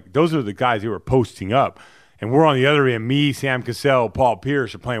Poe. Like, those are the guys who were posting up. And we're on the other end. Me, Sam Cassell, Paul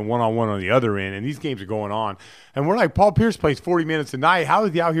Pierce are playing one-on-one on the other end, and these games are going on. And we're like, Paul Pierce plays 40 minutes a night. How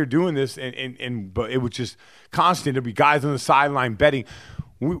is he out here doing this? But it was just constant. There'd be guys on the sideline betting.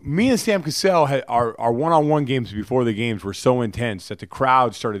 Me and Sam Cassell had our one-on-one games before the games were so intense that the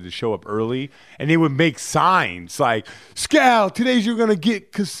crowd started to show up early, and they would make signs like, Scal, today's you're going to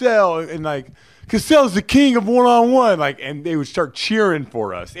get Cassell, and like, Cassell's the king of one-on-one. Like, and they would start cheering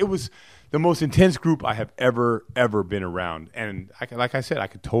for us. It was the most intense group I have ever been around. And like I said, I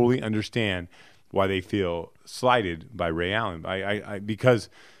could totally understand why they feel slighted by Ray Allen. Because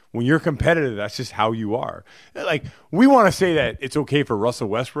when you're competitive, that's just how you are. Like, we want to say that it's okay for Russell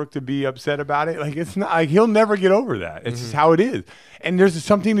Westbrook to be upset about it. Like, it's not. Like, he'll never get over that. It's just how it is. And there's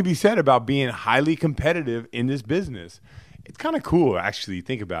something to be said about being highly competitive in this business. It's kind of cool, actually,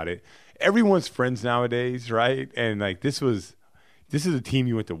 think about it. Everyone's friends nowadays, right? And, like, this is a team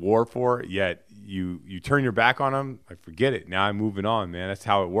you went to war for, yet you turn your back on them. Like, forget it. Now I'm moving on, man. That's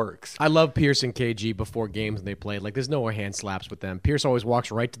how it works. I love Pierce and KG before games when they played. Like, there's no hand slaps with them. Pierce always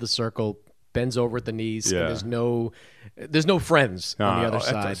walks right to the circle, bends over at the knees. Yeah. And there's no friends on the other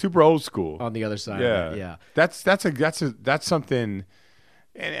side. Super old school. On the other side. Yeah. Yeah. That's something.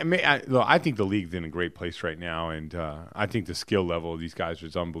 And I think the league's in a great place right now, and I think the skill level of these guys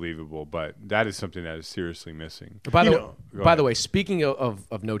is unbelievable. But that is something that is seriously missing. By the way, speaking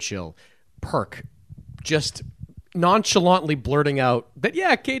of no chill, Perk just nonchalantly blurting out that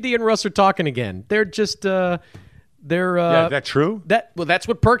KD and Russ are talking again. They're just is that true? That's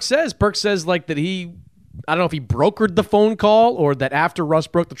what Perk says. Perk says like that I don't know if he brokered the phone call or that after Russ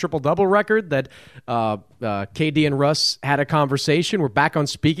broke the triple-double record that KD and Russ had a conversation. We're back on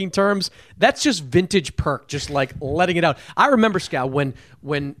speaking terms. That's just vintage Perk, just like letting it out. I remember, Scal,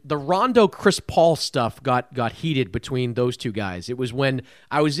 when the Rondo-Chris Paul stuff got heated between those two guys. It was when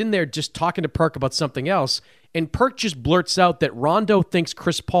I was in there just talking to Perk about something else, and Perk just blurts out that Rondo thinks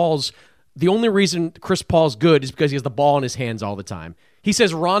the only reason Chris Paul's good is because he has the ball in his hands all the time. He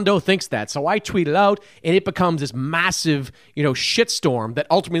says Rondo thinks that. So I tweet it out, and it becomes this massive, shitstorm that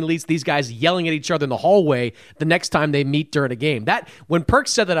ultimately leads to these guys yelling at each other in the hallway the next time they meet during a game. When Perk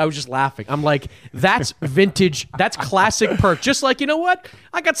said that, I was just laughing. I'm like, that's vintage. That's classic Perk. Just like, you know what?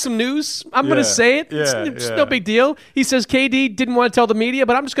 I got some news. I'm going to say it. It's no big deal. He says KD didn't want to tell the media,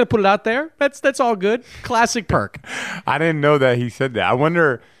 but I'm just going to put it out there. That's all good. Classic Perk. I didn't know that he said that. I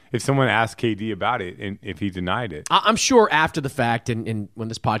wonder if someone asked KD about it and if he denied it. I'm sure after the fact, and when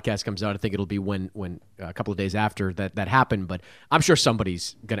this podcast comes out, I think it'll be when a couple of days after that happened, but I'm sure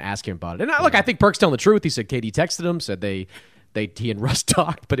somebody's going to ask him about it. And I think Perk's telling the truth. He said KD texted him, said he and Russ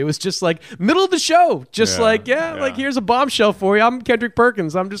talked, but it was just like middle of the show. Just like here's a bombshell for you. I'm Kendrick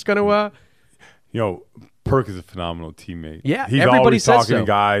Perkins. I'm just going to... Perk is a phenomenal teammate. Yeah, he's everybody always says talking so. to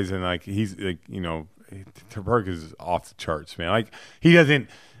guys, and like he's like, Perk is off the charts, man. Like he doesn't...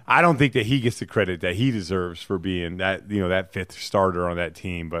 I don't think that he gets the credit that he deserves for being that that fifth starter on that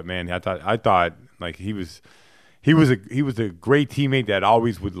team. But man, I thought like he was a great teammate that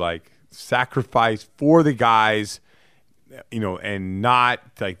always would like sacrifice for the guys, and not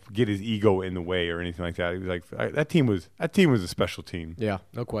like get his ego in the way or anything like that. He was like that team was a special team. Yeah,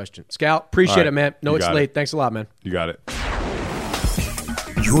 no question. Scout, appreciate it, man. No, it's late. Thanks a lot, man. You got it.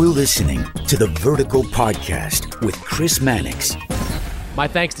 You're listening to the Vertical Podcast with Chris Mannix. My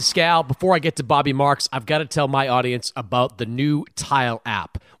thanks to Scal. Before I get to Bobby Marks, I've got to tell my audience about the new Tile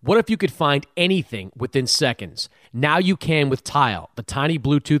app. What if you could find anything within seconds? Now you can with Tile, the tiny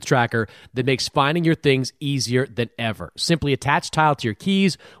Bluetooth tracker that makes finding your things easier than ever. Simply attach Tile to your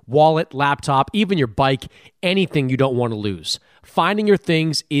keys, wallet, laptop, even your bike, anything you don't want to lose. Finding your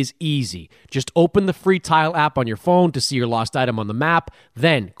things is easy. Just open the free Tile app on your phone to see your lost item on the map.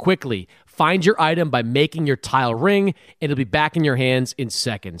 Then, quickly, find your item by making your Tile ring, and it'll be back in your hands in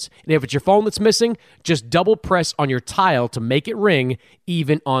seconds. And if it's your phone that's missing, just double press on your Tile to make it ring,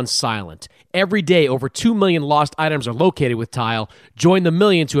 even on silent. Every day, over 2 million lost items are located with Tile. Join the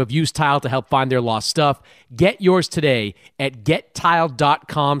millions who have used Tile to help find their lost stuff. Get yours today at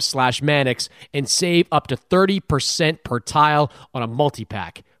gettile.com/Mannix and save up to 30% per tile on a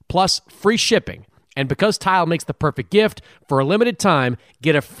multi-pack, plus free shipping. And because Tile makes the perfect gift, for a limited time,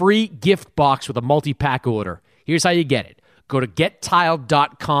 get a free gift box with a multi-pack order. Here's how you get it. Go to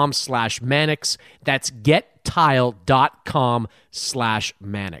gettile.com/Mannix. That's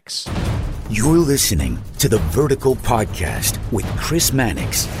gettile.com/Mannix. You're listening to the Vertical Podcast with Chris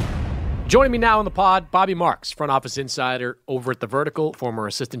Mannix. Joining me now on the pod, Bobby Marks, front office insider over at The Vertical, former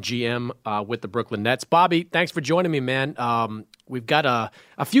assistant GM with the Brooklyn Nets. Bobby, thanks for joining me, man. We've got a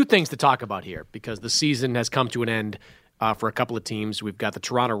few things to talk about here because the season has come to an end for a couple of teams. We've got the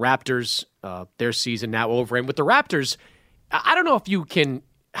Toronto Raptors, their season now over. And with the Raptors, I don't know if you can,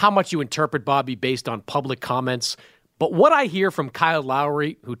 how much you interpret, Bobby, based on public comments, but what I hear from Kyle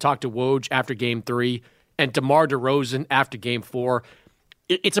Lowry, who talked to Woj after Game 3, and DeMar DeRozan after Game 4,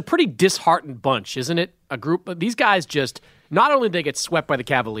 it's a pretty disheartened bunch, isn't it? A group of these guys just, not only they get swept by the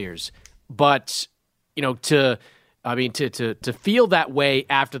Cavaliers, but, you know, to feel that way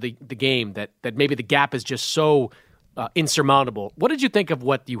after the game, that maybe the gap is just so insurmountable. What did you think of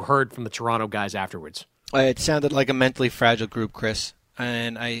what you heard from the Toronto guys afterwards? It sounded like a mentally fragile group, Chris.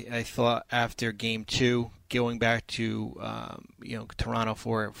 And I thought after Game 2, going back to Toronto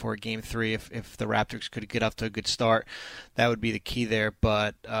for Game 3, if the Raptors could get off to a good start, that would be the key there.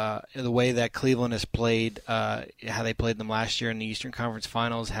 But the way that Cleveland has played, how they played them last year in the Eastern Conference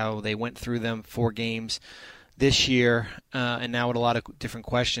Finals, how they went through them 4 games this year, and now with a lot of different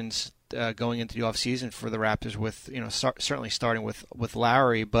questions going into the offseason for the Raptors, with certainly starting with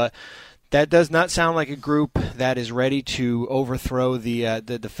Lowry, but that does not sound like a group that is ready to overthrow the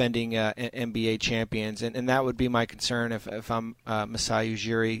defending NBA champions, and that would be my concern if I'm Masai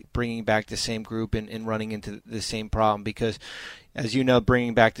Ujiri, bringing back the same group and running into the same problem, because, as you know,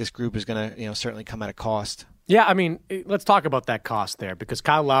 bringing back this group is going to certainly come at a cost. Yeah, I mean, let's talk about that cost there, because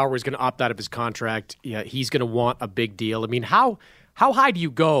Kyle Lowry is going to opt out of his contract. Yeah, he's going to want a big deal. I mean, how high do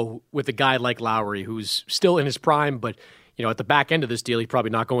you go with a guy like Lowry, who's still in his prime, but at the back end of this deal, he's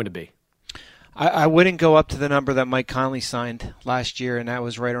probably not going to be? I wouldn't go up to the number that Mike Conley signed last year, and that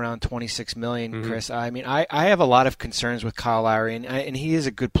was right around $26 million, Chris. I mean, I have a lot of concerns with Kyle Lowry, and he is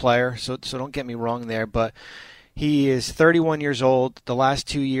a good player, so don't get me wrong there, but he is 31 years old. The last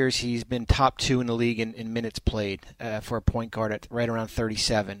 2 years, he's been top 2 in the league in minutes played for a point guard at right around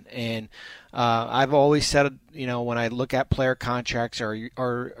 37. And I've always said, when I look at player contracts, are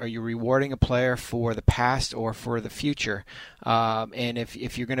you rewarding a player for the past or for the future? And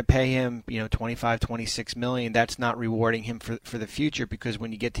if you're going to pay him, $25-26 million, that's not rewarding him for the future, because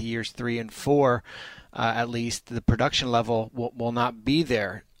when you get to years 3 and 4, at least the production level will not be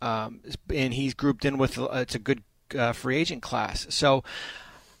there. And he's grouped in with it's a good free agent class. So,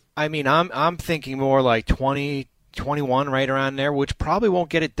 I mean, I'm thinking more like 20, 21, right around there, which probably won't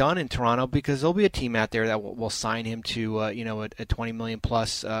get it done in Toronto, because there'll be a team out there that will sign him to a $20 million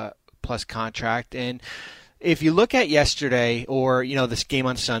plus contract. And if you look at yesterday, or this game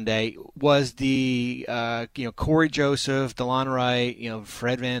on Sunday, was the Corey Joseph, DeLon Wright,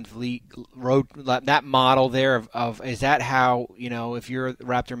 Fred VanVleet road, that model there of is that how, if you're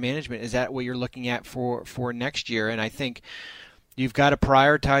Raptor management, is that what you're looking at for next year? And I think you've got to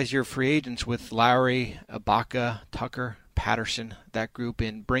prioritize your free agents with Lowry, Ibaka, Tucker, Patterson, that group,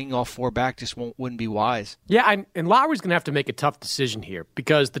 and bringing all 4 back just wouldn't be wise. Yeah, and Lowry's going to have to make a tough decision here,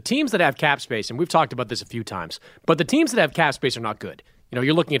 because the teams that have cap space, and we've talked about this a few times, but the teams that have cap space are not good.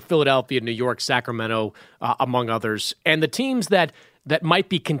 You're looking at Philadelphia, New York, Sacramento, among others, and the teams that might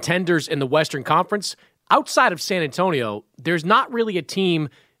be contenders in the Western Conference, outside of San Antonio, there's not really a team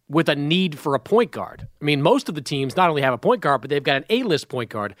with a need for a point guard. I mean, most of the teams not only have a point guard, but they've got an A-list point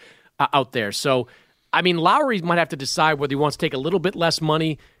guard out there. So, I mean, Lowry might have to decide whether he wants to take a little bit less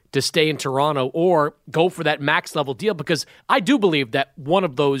money to stay in Toronto or go for that max level deal, because I do believe that one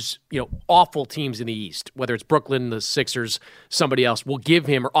of those, awful teams in the East, whether it's Brooklyn, the Sixers, somebody else, will give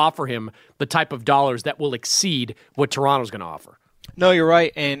him or offer him the type of dollars that will exceed what Toronto's going to offer. No, you're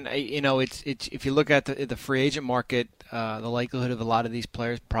right, and it's if you look at the free agent market, the likelihood of a lot of these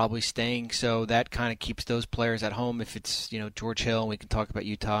players probably staying, so that kind of keeps those players at home. If it's George Hill, and we can talk about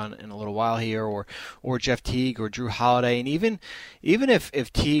Utah in a little while here, or Jeff Teague or Drew Holiday, and even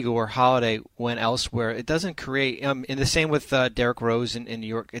if Teague or Holiday went elsewhere, it doesn't create. And the same with Derrick Rose in New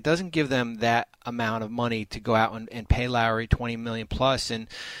York, it doesn't give them that amount of money to go out and pay Lowry $20 million plus, and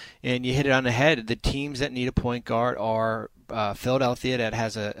you hit it on the head. The teams that need a point guard are Philadelphia, that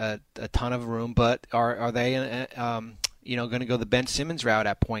has a ton of room, but are they going to go the Ben Simmons route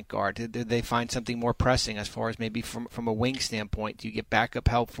at point guard? Did they find something more pressing as far as maybe from a wing standpoint? Do you get backup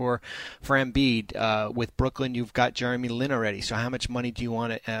help for Embiid? With Brooklyn, you've got Jeremy Lin already. So how much money do you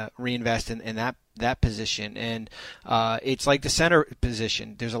want to reinvest in that that position. And it's like the center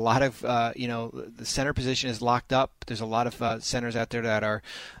position. There's a lot of, the center position is locked up. There's a lot of centers out there that are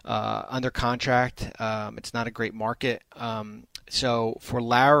under contract. It's not a great market. So for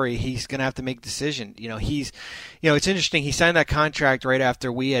Lowry, he's going to have to make a decision. It's interesting. He signed that contract right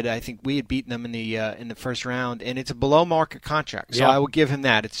after I think we had beaten them in the first round, and it's a below market contract. So I will give him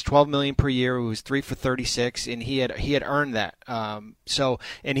that. It's $12 million per year. It was 3 for $36, and he had earned that.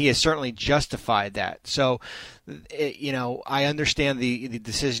 And he has certainly justified that. So, I understand the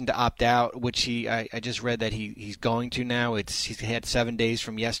decision to opt out, which I just read that he's going to now. He's had 7 days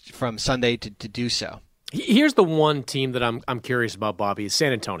from Sunday to do so. Here's the one team that I'm curious about, Bobby, is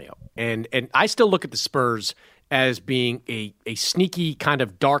San Antonio. And I still look at the Spurs as being a sneaky kind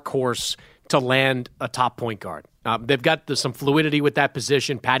of dark horse to land a top point guard. They've got some fluidity with that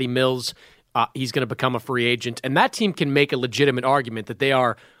position. Patty Mills, he's going to become a free agent. And that team can make a legitimate argument that they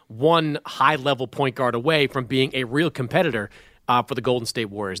are one high-level point guard away from being a real competitor for the Golden State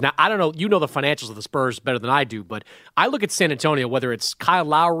Warriors. Now, I don't know, you know the financials of the Spurs better than I do, but I look at San Antonio, whether it's Kyle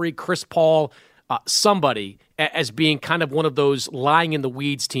Lowry, Chris Paul, somebody as being kind of one of those lying in the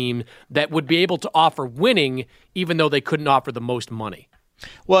weeds team that would be able to offer winning even though they couldn't offer the most money.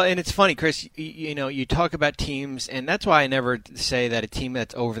 Well, and it's funny, Chris, you talk about teams, and that's why I never say that a team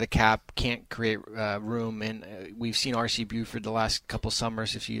that's over the cap can't create room. And we've seen R.C. Buford the last couple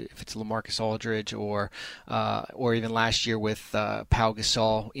summers, if it's LaMarcus Aldridge or even last year with Pau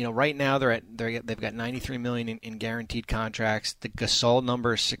Gasol. Right now they've got $93 million in guaranteed contracts. The Gasol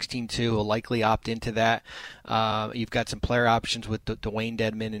number is 16.2. Will likely opt into that. You've got some player options with Dwayne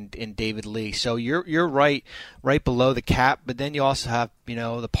Dedmon and David Lee. So you're right below the cap, but then you also have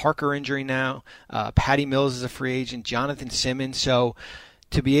the Parker injury now. Patty Mills is a free agent. Jonathan Simmons. So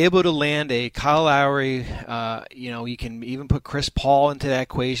to be able to land a Kyle Lowry, you can even put Chris Paul into that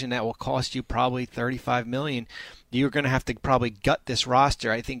equation. That will cost you probably $35 million. You're going to have to probably gut this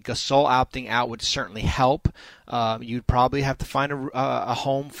roster. I think Gasol opting out would certainly help. You'd probably have to find a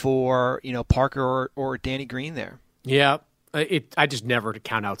home for Parker or Danny Green there. Yeah. I just never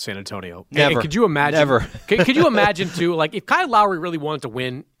count out San Antonio. Never. And could you imagine? Never. could you imagine too? Like if Kyle Lowry really wanted to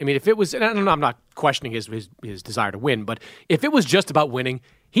win, I mean, if it was, and I'm not questioning his desire to win, but if it was just about winning,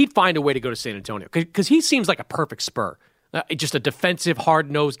 he'd find a way to go to San Antonio because he seems like a perfect Spur. Just a defensive,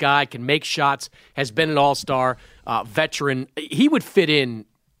 hard-nosed guy, can make shots, has been an all-star, veteran. He would fit in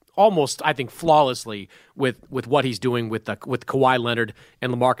almost, I think, flawlessly with what he's doing with Kawhi Leonard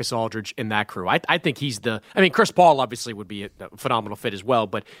and LaMarcus Aldridge in that crew. I think he's Chris Paul obviously would be a phenomenal fit as well,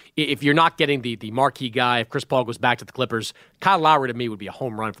 but if you're not getting the marquee guy, if Chris Paul goes back to the Clippers, Kyle Lowry to me would be a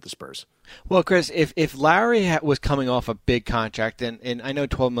home run for the Spurs. Well, Chris, if Lowry was coming off a big contract, and I know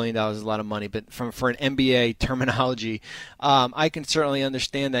 $12 million is a lot of money, but for an NBA terminology, I can certainly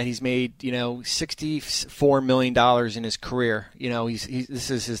understand that he's made $64 million in his career. This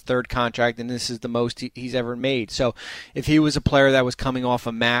is his third contract, and this is the most he's ever made. So if he was a player that was coming off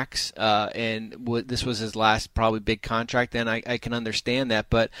a max, and this was his last probably big contract, then I can understand that.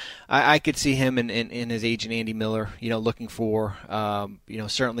 But I could see him and his agent Andy Miller, looking for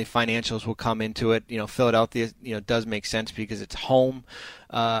certainly financials will come into it. Philadelphia, does make sense because it's home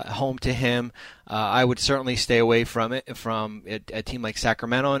to him. I would certainly stay away from a team like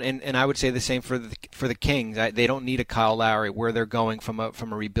Sacramento, and I would say the same for the Kings. They don't need a Kyle Lowry where they're going from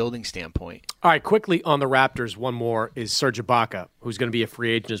a rebuilding standpoint. All right, quickly on the Raptors, one more is Serge Ibaka, who's going to be a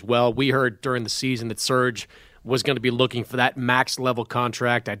free agent as well. We heard during the season that Serge was going to be looking for that max-level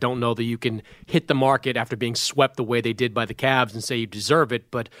contract. I don't know that you can hit the market after being swept the way they did by the Cavs and say you deserve it,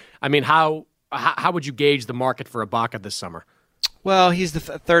 but, I mean, how would you gauge the market for Ibaka this summer? Well, he's the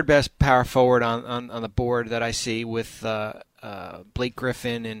third best power forward on the board that I see with Blake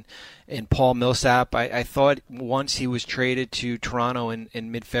Griffin and Paul Millsap. I thought once he was traded to Toronto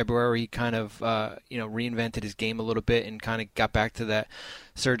in mid-February, he kind of reinvented his game a little bit and kind of got back to that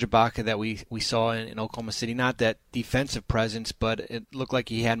Serge Ibaka that we saw in Oklahoma City. Not that defensive presence, but it looked like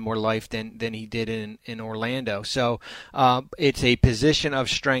he had more life than he did in Orlando. So it's a position of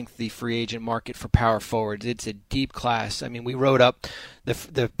strength, the free agent market for power forwards. It's a deep class. I mean, we wrote up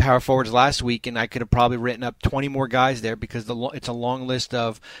the power forwards last week, and I could have probably written up 20 more guys there because it's a long list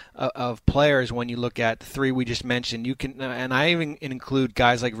of players. When you look at the three we just mentioned, you can, and I even include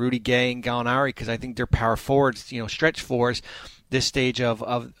guys like Rudy Gay and Gallinari because I think they're power forwards, stretch fours, this stage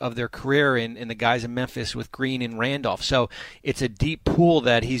of their career, and the guys in Memphis with Green and Randolph. So it's a deep pool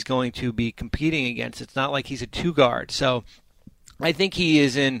that he's going to be competing against. It's not like he's a two guard. So I think he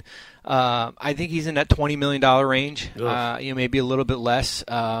is in I think he's in that $20 million range. Maybe a little bit less.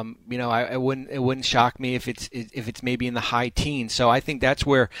 It wouldn't shock me if it's maybe in the high teens. So I think that's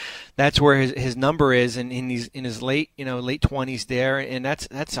where his number is, and he's in his late 20s there, and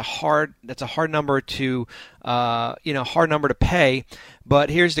that's a hard number to pay. But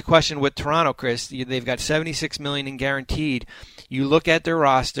here's the question with Toronto, Chris. They've got $76 million in guaranteed. You look at their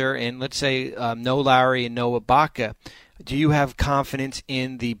roster, and let's say no Lowry and no Ibaka. Do you have confidence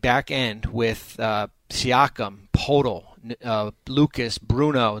in the back end with Siakam, Podol, Lucas,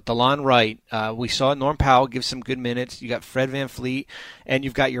 Bruno, DeLon Wright? We saw Norm Powell give some good minutes. You got Fred VanVleet, and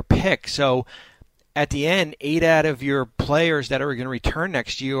you've got your pick. So at the end, 8 out of your players that are going to return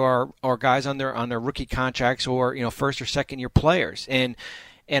next year are guys on their rookie contracts or first or second year players. And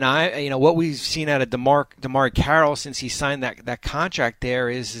what we've seen out of DeMar Carroll since he signed that contract there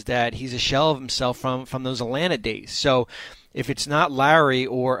is that he's a shell of himself from those Atlanta days. So if it's not Lowry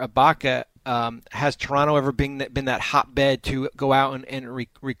or Ibaka, has Toronto ever been that hotbed to go out and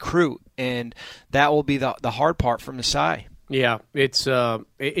recruit? And that will be the hard part for Masai. Yeah, it's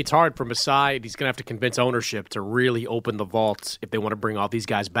hard for Masai. He's going to have to convince ownership to really open the vaults if they want to bring all these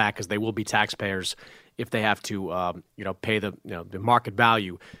guys back, because they will be taxpayers if they have to pay the market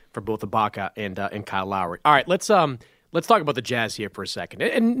value for both Ibaka and Kyle Lowry. All right, let's talk about the Jazz here for a second.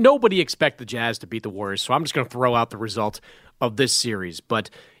 And nobody expected the Jazz to beat the Warriors, so I'm just going to throw out the result of this series. But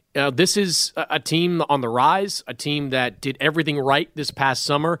this is a team on the rise, a team that did everything right this past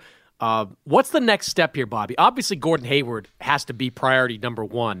summer. What's the next step here, Bobby? Obviously, Gordon Hayward has to be priority number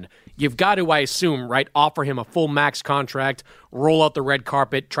one. You've got to, I assume, right, offer him a full max contract, roll out the red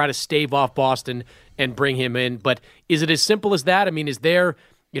carpet, try to stave off Boston and bring him in. But is it as simple as that? I mean, is there,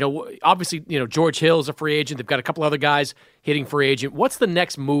 obviously, George Hill is a free agent. They've got a couple other guys hitting free agent. What's the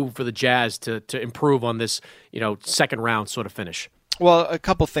next move for the Jazz to improve on this, second round sort of finish? Well, a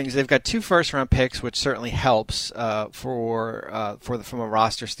couple things. They've got 2 first-round picks, which certainly helps from a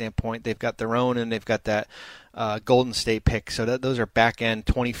roster standpoint. They've got their own, and they've got that Golden State pick. So those are back-end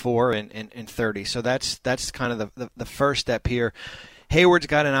 24 and 30. So that's kind of the first step here. Hayward's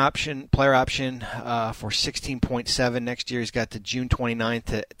got an player option for 16.7 next year. He's got to June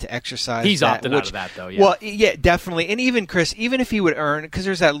 29th to exercise. He's opted out of that, though. Yeah. Well, yeah, definitely. And even Chris, even if he would earn, because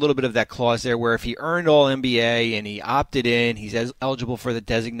there's that little bit of that clause there where if he earned All NBA and he opted in, he's eligible for the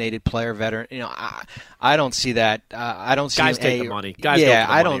designated player veteran. I don't see that. I don't see guys him, take the money.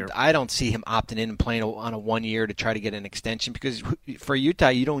 I don't see him opting in and playing on a 1 year to try to get an extension, because for Utah,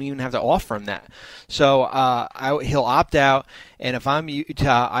 you don't even have to offer him that. So he'll opt out. And if I'm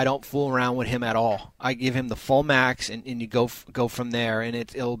Utah, I don't fool around with him at all. I give him the full max, and you go from there. And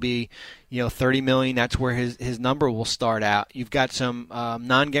it'll be, $30 million. That's where his number will start out. You've got some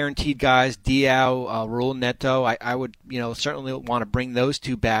non-guaranteed guys, Diaw, Raul Neto. I would certainly want to bring those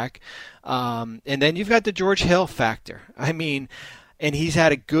 2 back. And then you've got the George Hill factor. I mean, and he's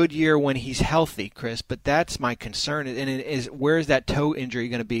had a good year when he's healthy, Chris. But that's my concern. And it is, where's that toe injury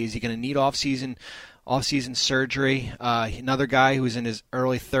going to be? Is he going to need off-season surgery? Another guy who's in his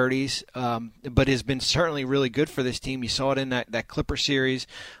early 30s, but has been certainly really good for this team. You saw it in that Clipper series.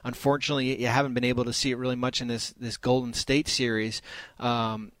 Unfortunately, you haven't been able to see it really much in this Golden State series.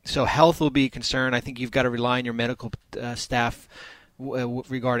 So health will be a concern. I think you've got to rely on your medical staff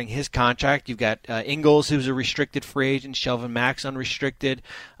regarding his contract. You've got Ingles, who's a restricted free agent, Shelvin Max unrestricted.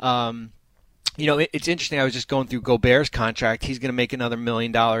 It's interesting. I was just going through Gobert's contract. He's going to make another $1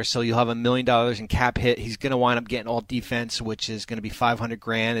 million, so you'll have $1 million in cap hit. He's going to wind up getting all defense, which is going to be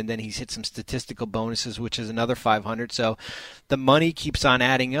 $500,000, and then he's hit some statistical bonuses, which is another $500,000. So the money keeps on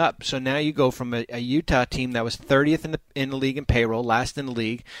adding up. So now you go from a Utah team that was 30th in the league in payroll, last in the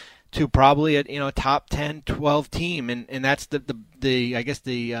league, to probably a top 10, 12 team, and that's the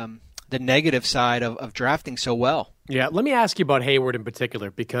negative side of drafting so well. Yeah, let me ask you about Hayward in particular,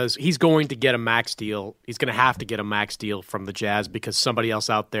 because he's going to get a max deal. He's going to have to get a max deal from the Jazz because somebody else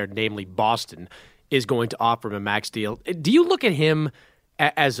out there, namely Boston, is going to offer him a max deal. Do you look at him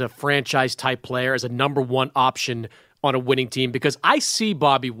as a franchise-type player, as a number one option on a winning team? Because I see,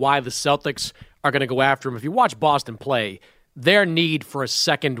 Bobby, why the Celtics are going to go after him. If you watch Boston play, their need for a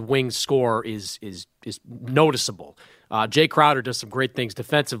second wing scorer is noticeable. Jay Crowder does some great things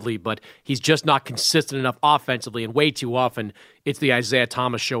defensively, but he's just not consistent enough offensively, and way too often it's the Isaiah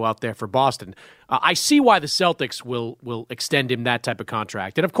Thomas show out there for Boston. I see why the Celtics will extend him that type of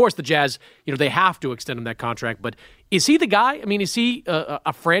contract. And, of course, the Jazz, they have to extend him that contract. But is he the guy? I mean, is he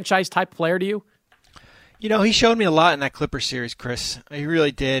a franchise-type player to you? He showed me a lot in that Clipper series, Chris. He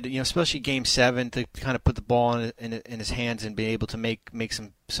really did, especially Game 7, to kind of put the ball in his hands and be able to make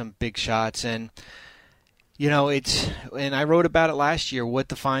some big shots. And And I wrote about it last year. What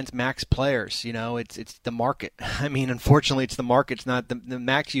defines max players? It's the market. I mean, unfortunately, it's the market. It's not the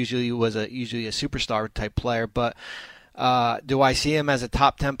max. Usually was usually a superstar type player. But do I see him as a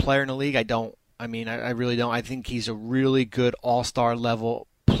top 10 player in the league? I don't. I mean, I really don't. I think he's a really good all-star level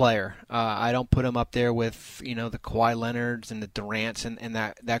player. I don't put him up there with the Kawhi Leonards and the Durants and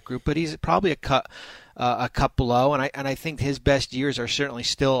that group, but he's probably a cut below, and I think his best years are certainly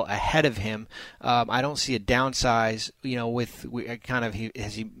still ahead of him. I don't see a downsize.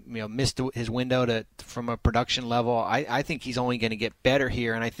 Has he missed his window from a production level? I think he's only going to get better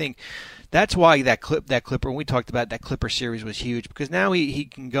here, and I think that's why that Clipper, when we talked about that Clipper series, was huge, because now he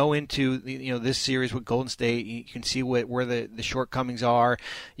can go into this series with Golden State. You can see where the shortcomings are.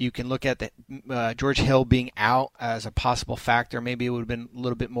 You can look at the George Hill being out as a possible factor. Maybe it would have been a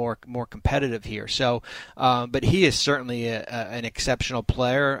little bit more competitive here. So, but he is certainly an exceptional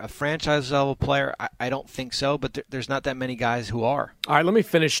player, a franchise level player. I don't think so, but there's not that many guys who are. All right, let me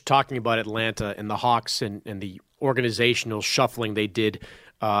finish talking about Atlanta and the Hawks and the organizational shuffling they did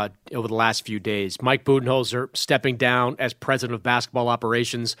over the last few days. Mike Budenholzer stepping down as president of basketball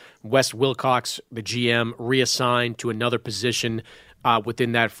operations. Wes Wilcox, the GM, reassigned to another position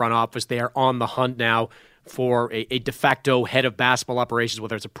within that front office. They are on the hunt now for a de facto head of basketball operations,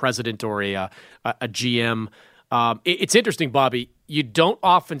 whether it's a president or a GM. It's interesting, Bobby. You don't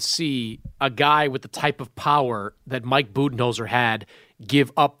often see a guy with the type of power that Mike Budenholzer had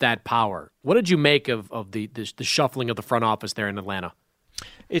give up that power. What did you make of the shuffling of the front office there in Atlanta?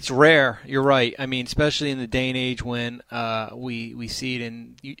 It's rare. You're right. I mean, especially in the day and age when we see it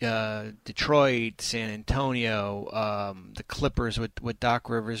in Detroit, San Antonio, the Clippers with Doc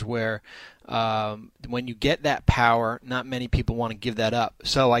Rivers, where when you get that power, not many people want to give that up.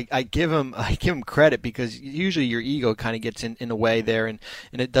 So I give him credit, because usually your ego kind of gets in the way there, and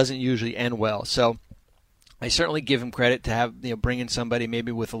it doesn't usually end well. So I certainly give him credit to have bring in somebody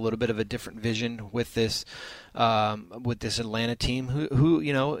maybe with a little bit of a different vision with this Atlanta team,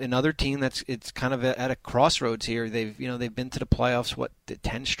 who another team it's kind of at a crossroads here. They've been to the playoffs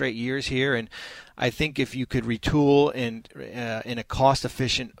 10 straight years here, and I think if you could retool and in a cost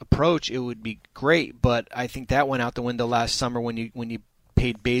efficient approach, it would be great. But I think that went out the window last summer when you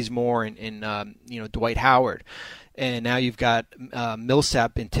paid Bazemore and Dwight Howard. And now you've got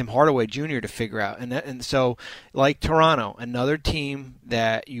Millsap and Tim Hardaway Jr. to figure out. And so, like Toronto, another team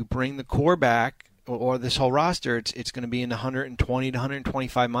that you bring the core back, or this whole roster, it's going to be in the $120 to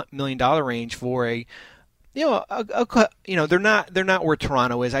 $125 million range for they're not where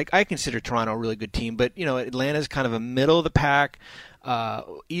Toronto is. I consider Toronto a really good team, but Atlanta's kind of a middle of the pack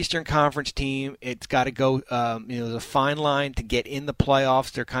Eastern Conference team. It's got to go. There's a fine line to get in the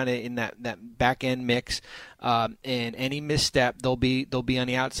playoffs. They're kind of in that back end mix, and any misstep, they'll be on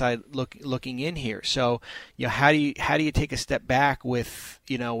the outside looking in here. So, how do you take a step back with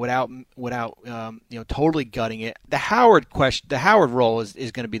without totally gutting it? The Howard role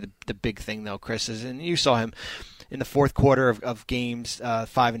is going to be the big thing, though, Chris. And you saw him in the fourth quarter of games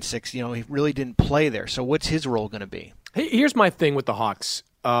 5 and 6. He really didn't play there. So what's his role going to be? Here's my thing with the Hawks.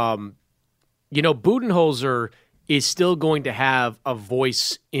 Budenholzer is still going to have a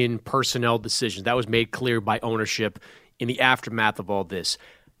voice in personnel decisions. That was made clear by ownership in the aftermath of all this.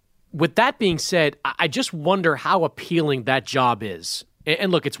 With that being said, I just wonder how appealing that job is.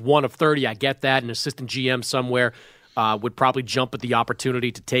 And look, it's one of 30. I get that. An assistant GM somewhere would probably jump at the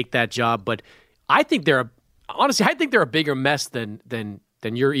opportunity to take that job. But I think they're a bigger mess than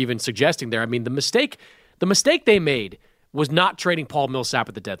you're even suggesting there. I mean, the mistake they made was not trading Paul Millsap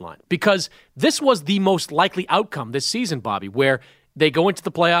at the deadline, because this was the most likely outcome this season, Bobby, where they go into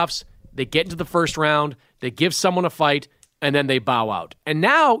the playoffs, they get into the first round, they give someone a fight, and then they bow out. And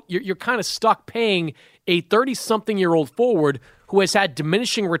now you're kind of stuck paying a 30-something-year-old forward who has had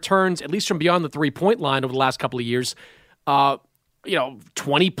diminishing returns, at least from beyond the three-point line over the last couple of years,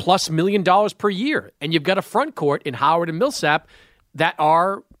 $20+ million per year. And you've got a front court in Howard and Millsap that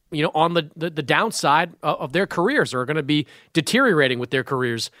are on the downside of their careers, or are going to be deteriorating with their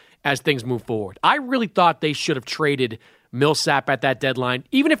careers as things move forward. I really thought they should have traded Millsap at that deadline,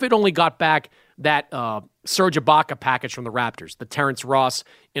 even if it only got back that Serge Ibaka package from the Raptors, the Terrence Ross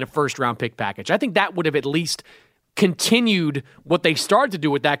in a first-round pick package. I think that would have at least continued what they started to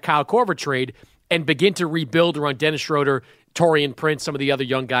do with that Kyle Korver trade and begin to rebuild around Dennis Schroeder, Taurean Prince, some of the other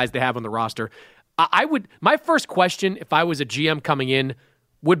young guys they have on the roster. My first question, if I was a GM coming in,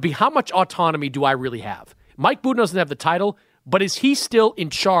 would be, how much autonomy do I really have? Mike Budenholzer doesn't have the title, but is he still in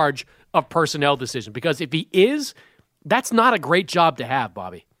charge of personnel decisions? Because if he is, that's not a great job to have,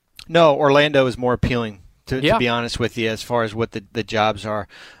 Bobby. No, Orlando is more appealing to be honest with you, as far as what the jobs are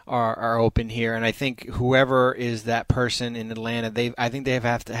open here. And I think whoever is that person in Atlanta, I think they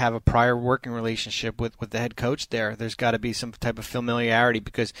have to have a prior working relationship with the head coach there. There's got to be some type of familiarity,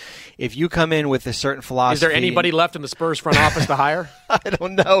 because if you come in with a certain philosophy... Is there anybody left in the Spurs front office to hire? I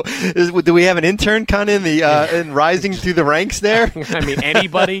don't know. Do we have an intern kind of in rising through the ranks there? I mean,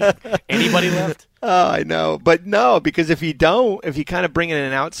 anybody left? Oh, I know. But no, because if you kind of bring in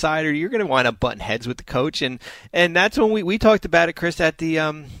an outsider, you're going to wind up butting heads with the coach. And that's when we talked about it, Chris, at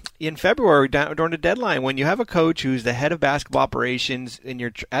the in February during the deadline. When you have a coach who's the head of basketball operations and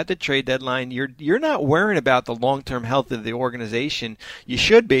you're at the trade deadline, you're not worrying about the long-term health of the organization. You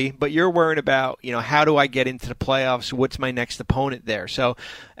should be, but you're worrying about, how do I get into the playoffs? What's my next opponent there? So,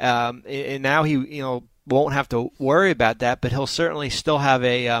 and now he, won't have to worry about that, but he'll certainly still have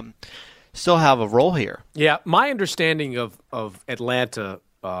a role here. Yeah, my understanding of Atlanta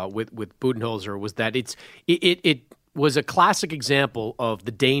with Budenholzer was that it was a classic example of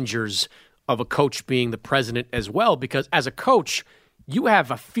the dangers of a coach being the president as well, because as a coach, you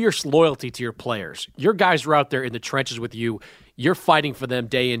have a fierce loyalty to your players. Your guys are out there in the trenches with you. You're fighting for them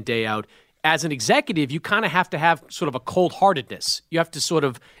day in, day out. As an executive, you kind of have to have sort of a cold-heartedness. You have to sort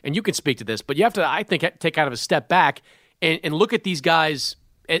of, and you can speak to this, but you have to, I think, take kind of a step back and look at these guys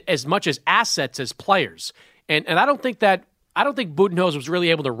as much as assets as players. And I don't think Budenholzer was really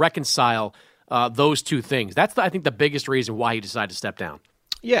able to reconcile those two things. That's, I think, the biggest reason why he decided to step down.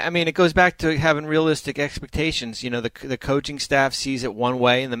 Yeah, I mean, it goes back to having realistic expectations. The coaching staff sees it one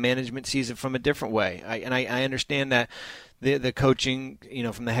way and the management sees it from a different way. I understand that the coaching,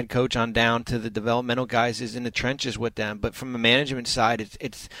 from the head coach on down to the developmental guys is in the trenches with them. But from the management side,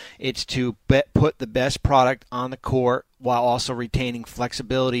 it's to put the best product on the court while also retaining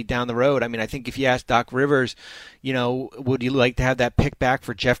flexibility down the road. I mean, I think if you ask Doc Rivers, would you like to have that pick back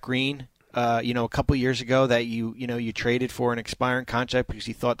for Jeff Green? A couple years ago that you traded for an expiring contract because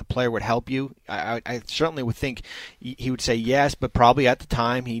he thought the player would help you. I certainly would think he would say yes, but probably at the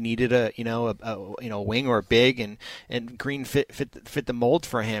time he needed a wing or a big, and Green fit the mold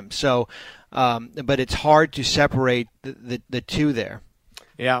for him. So, but it's hard to separate the two there.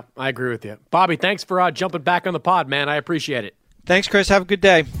 Yeah, I agree with you, Bobby. Thanks for jumping back on the pod, man. I appreciate it. Thanks, Chris. Have a good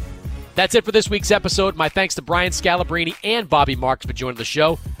day. That's it for this week's episode. My thanks to Brian Scalabrine and Bobby Marks for joining the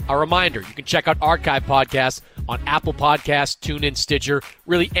show. A reminder, you can check out archive podcasts on Apple Podcasts, TuneIn, Stitcher,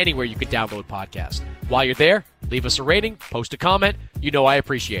 really anywhere you can download podcasts. While you're there, leave us a rating, post a comment. I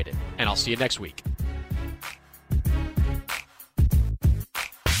appreciate it. And I'll see you next week.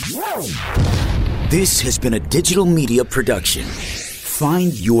 This has been a digital media production.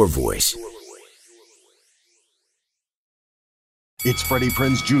 Find your voice. It's Freddie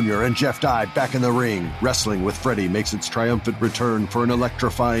Prinze Jr. and Jeff Dye back in the ring. Wrestling with Freddie makes its triumphant return for an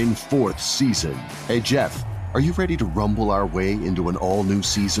electrifying 4th season. Hey, Jeff, are you ready to rumble our way into an all-new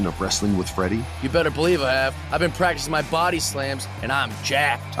season of Wrestling with Freddie? You better believe I have. I've been practicing my body slams, and I'm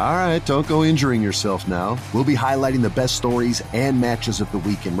jacked. All right, don't go injuring yourself now. We'll be highlighting the best stories and matches of the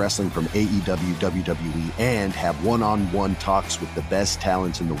week in wrestling from AEW, WWE, and have one-on-one talks with the best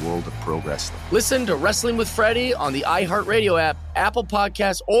talents in the world of pro wrestling. Listen to Wrestling with Freddie on the iHeartRadio app, Apple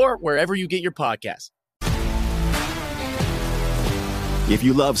Podcasts, or wherever you get your podcasts. If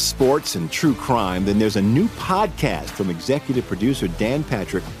you love sports and true crime, then there's a new podcast from executive producer Dan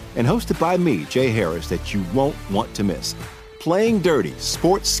Patrick and hosted by me, Jay Harris, that you won't want to miss. Playing Dirty: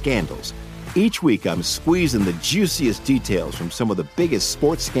 Sports Scandals. Each week, I'm squeezing the juiciest details from some of the biggest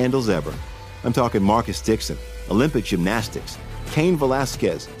sports scandals ever. I'm talking Marcus Dixon, Olympic gymnastics, Cain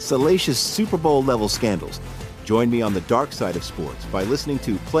Velasquez, salacious Super Bowl-level scandals. Join me on the dark side of sports by listening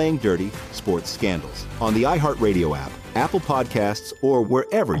to Playing Dirty: Sports Scandals on the iHeartRadio app, Apple Podcasts, or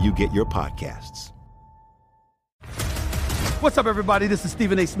wherever you get your podcasts. What's up, everybody? This is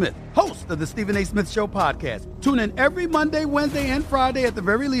Stephen A. Smith, host of the Stephen A. Smith Show podcast. Tune in every Monday, Wednesday, and Friday at the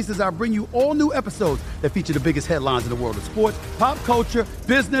very least as I bring you all new episodes that feature the biggest headlines in the world of sports, pop culture,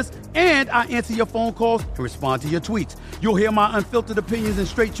 business, and I answer your phone calls and respond to your tweets. You'll hear my unfiltered opinions and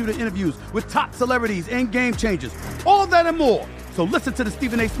straight-shooter interviews with top celebrities and game changers. All of that and more. So listen to the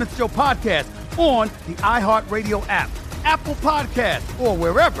Stephen A. Smith Show podcast on the iHeartRadio app, Apple Podcasts, or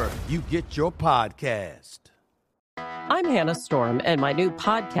wherever you get your podcast. I'm Hannah Storm, and my new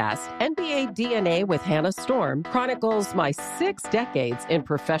podcast, NBA DNA with Hannah Storm, chronicles my 6 decades in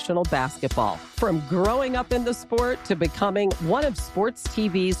professional basketball. From growing up in the sport to becoming one of sports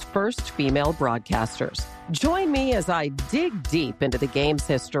TV's first female broadcasters. Join me as I dig deep into the game's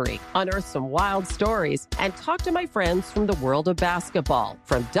history, unearth some wild stories, and talk to my friends from the world of basketball,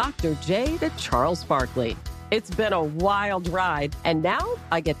 from Dr. J to Charles Barkley. It's been a wild ride, and now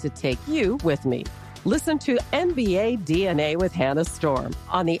I get to take you with me. Listen to NBA DNA with Hannah Storm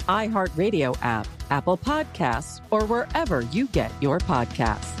on the iHeartRadio app, Apple Podcasts, or wherever you get your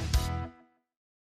podcasts.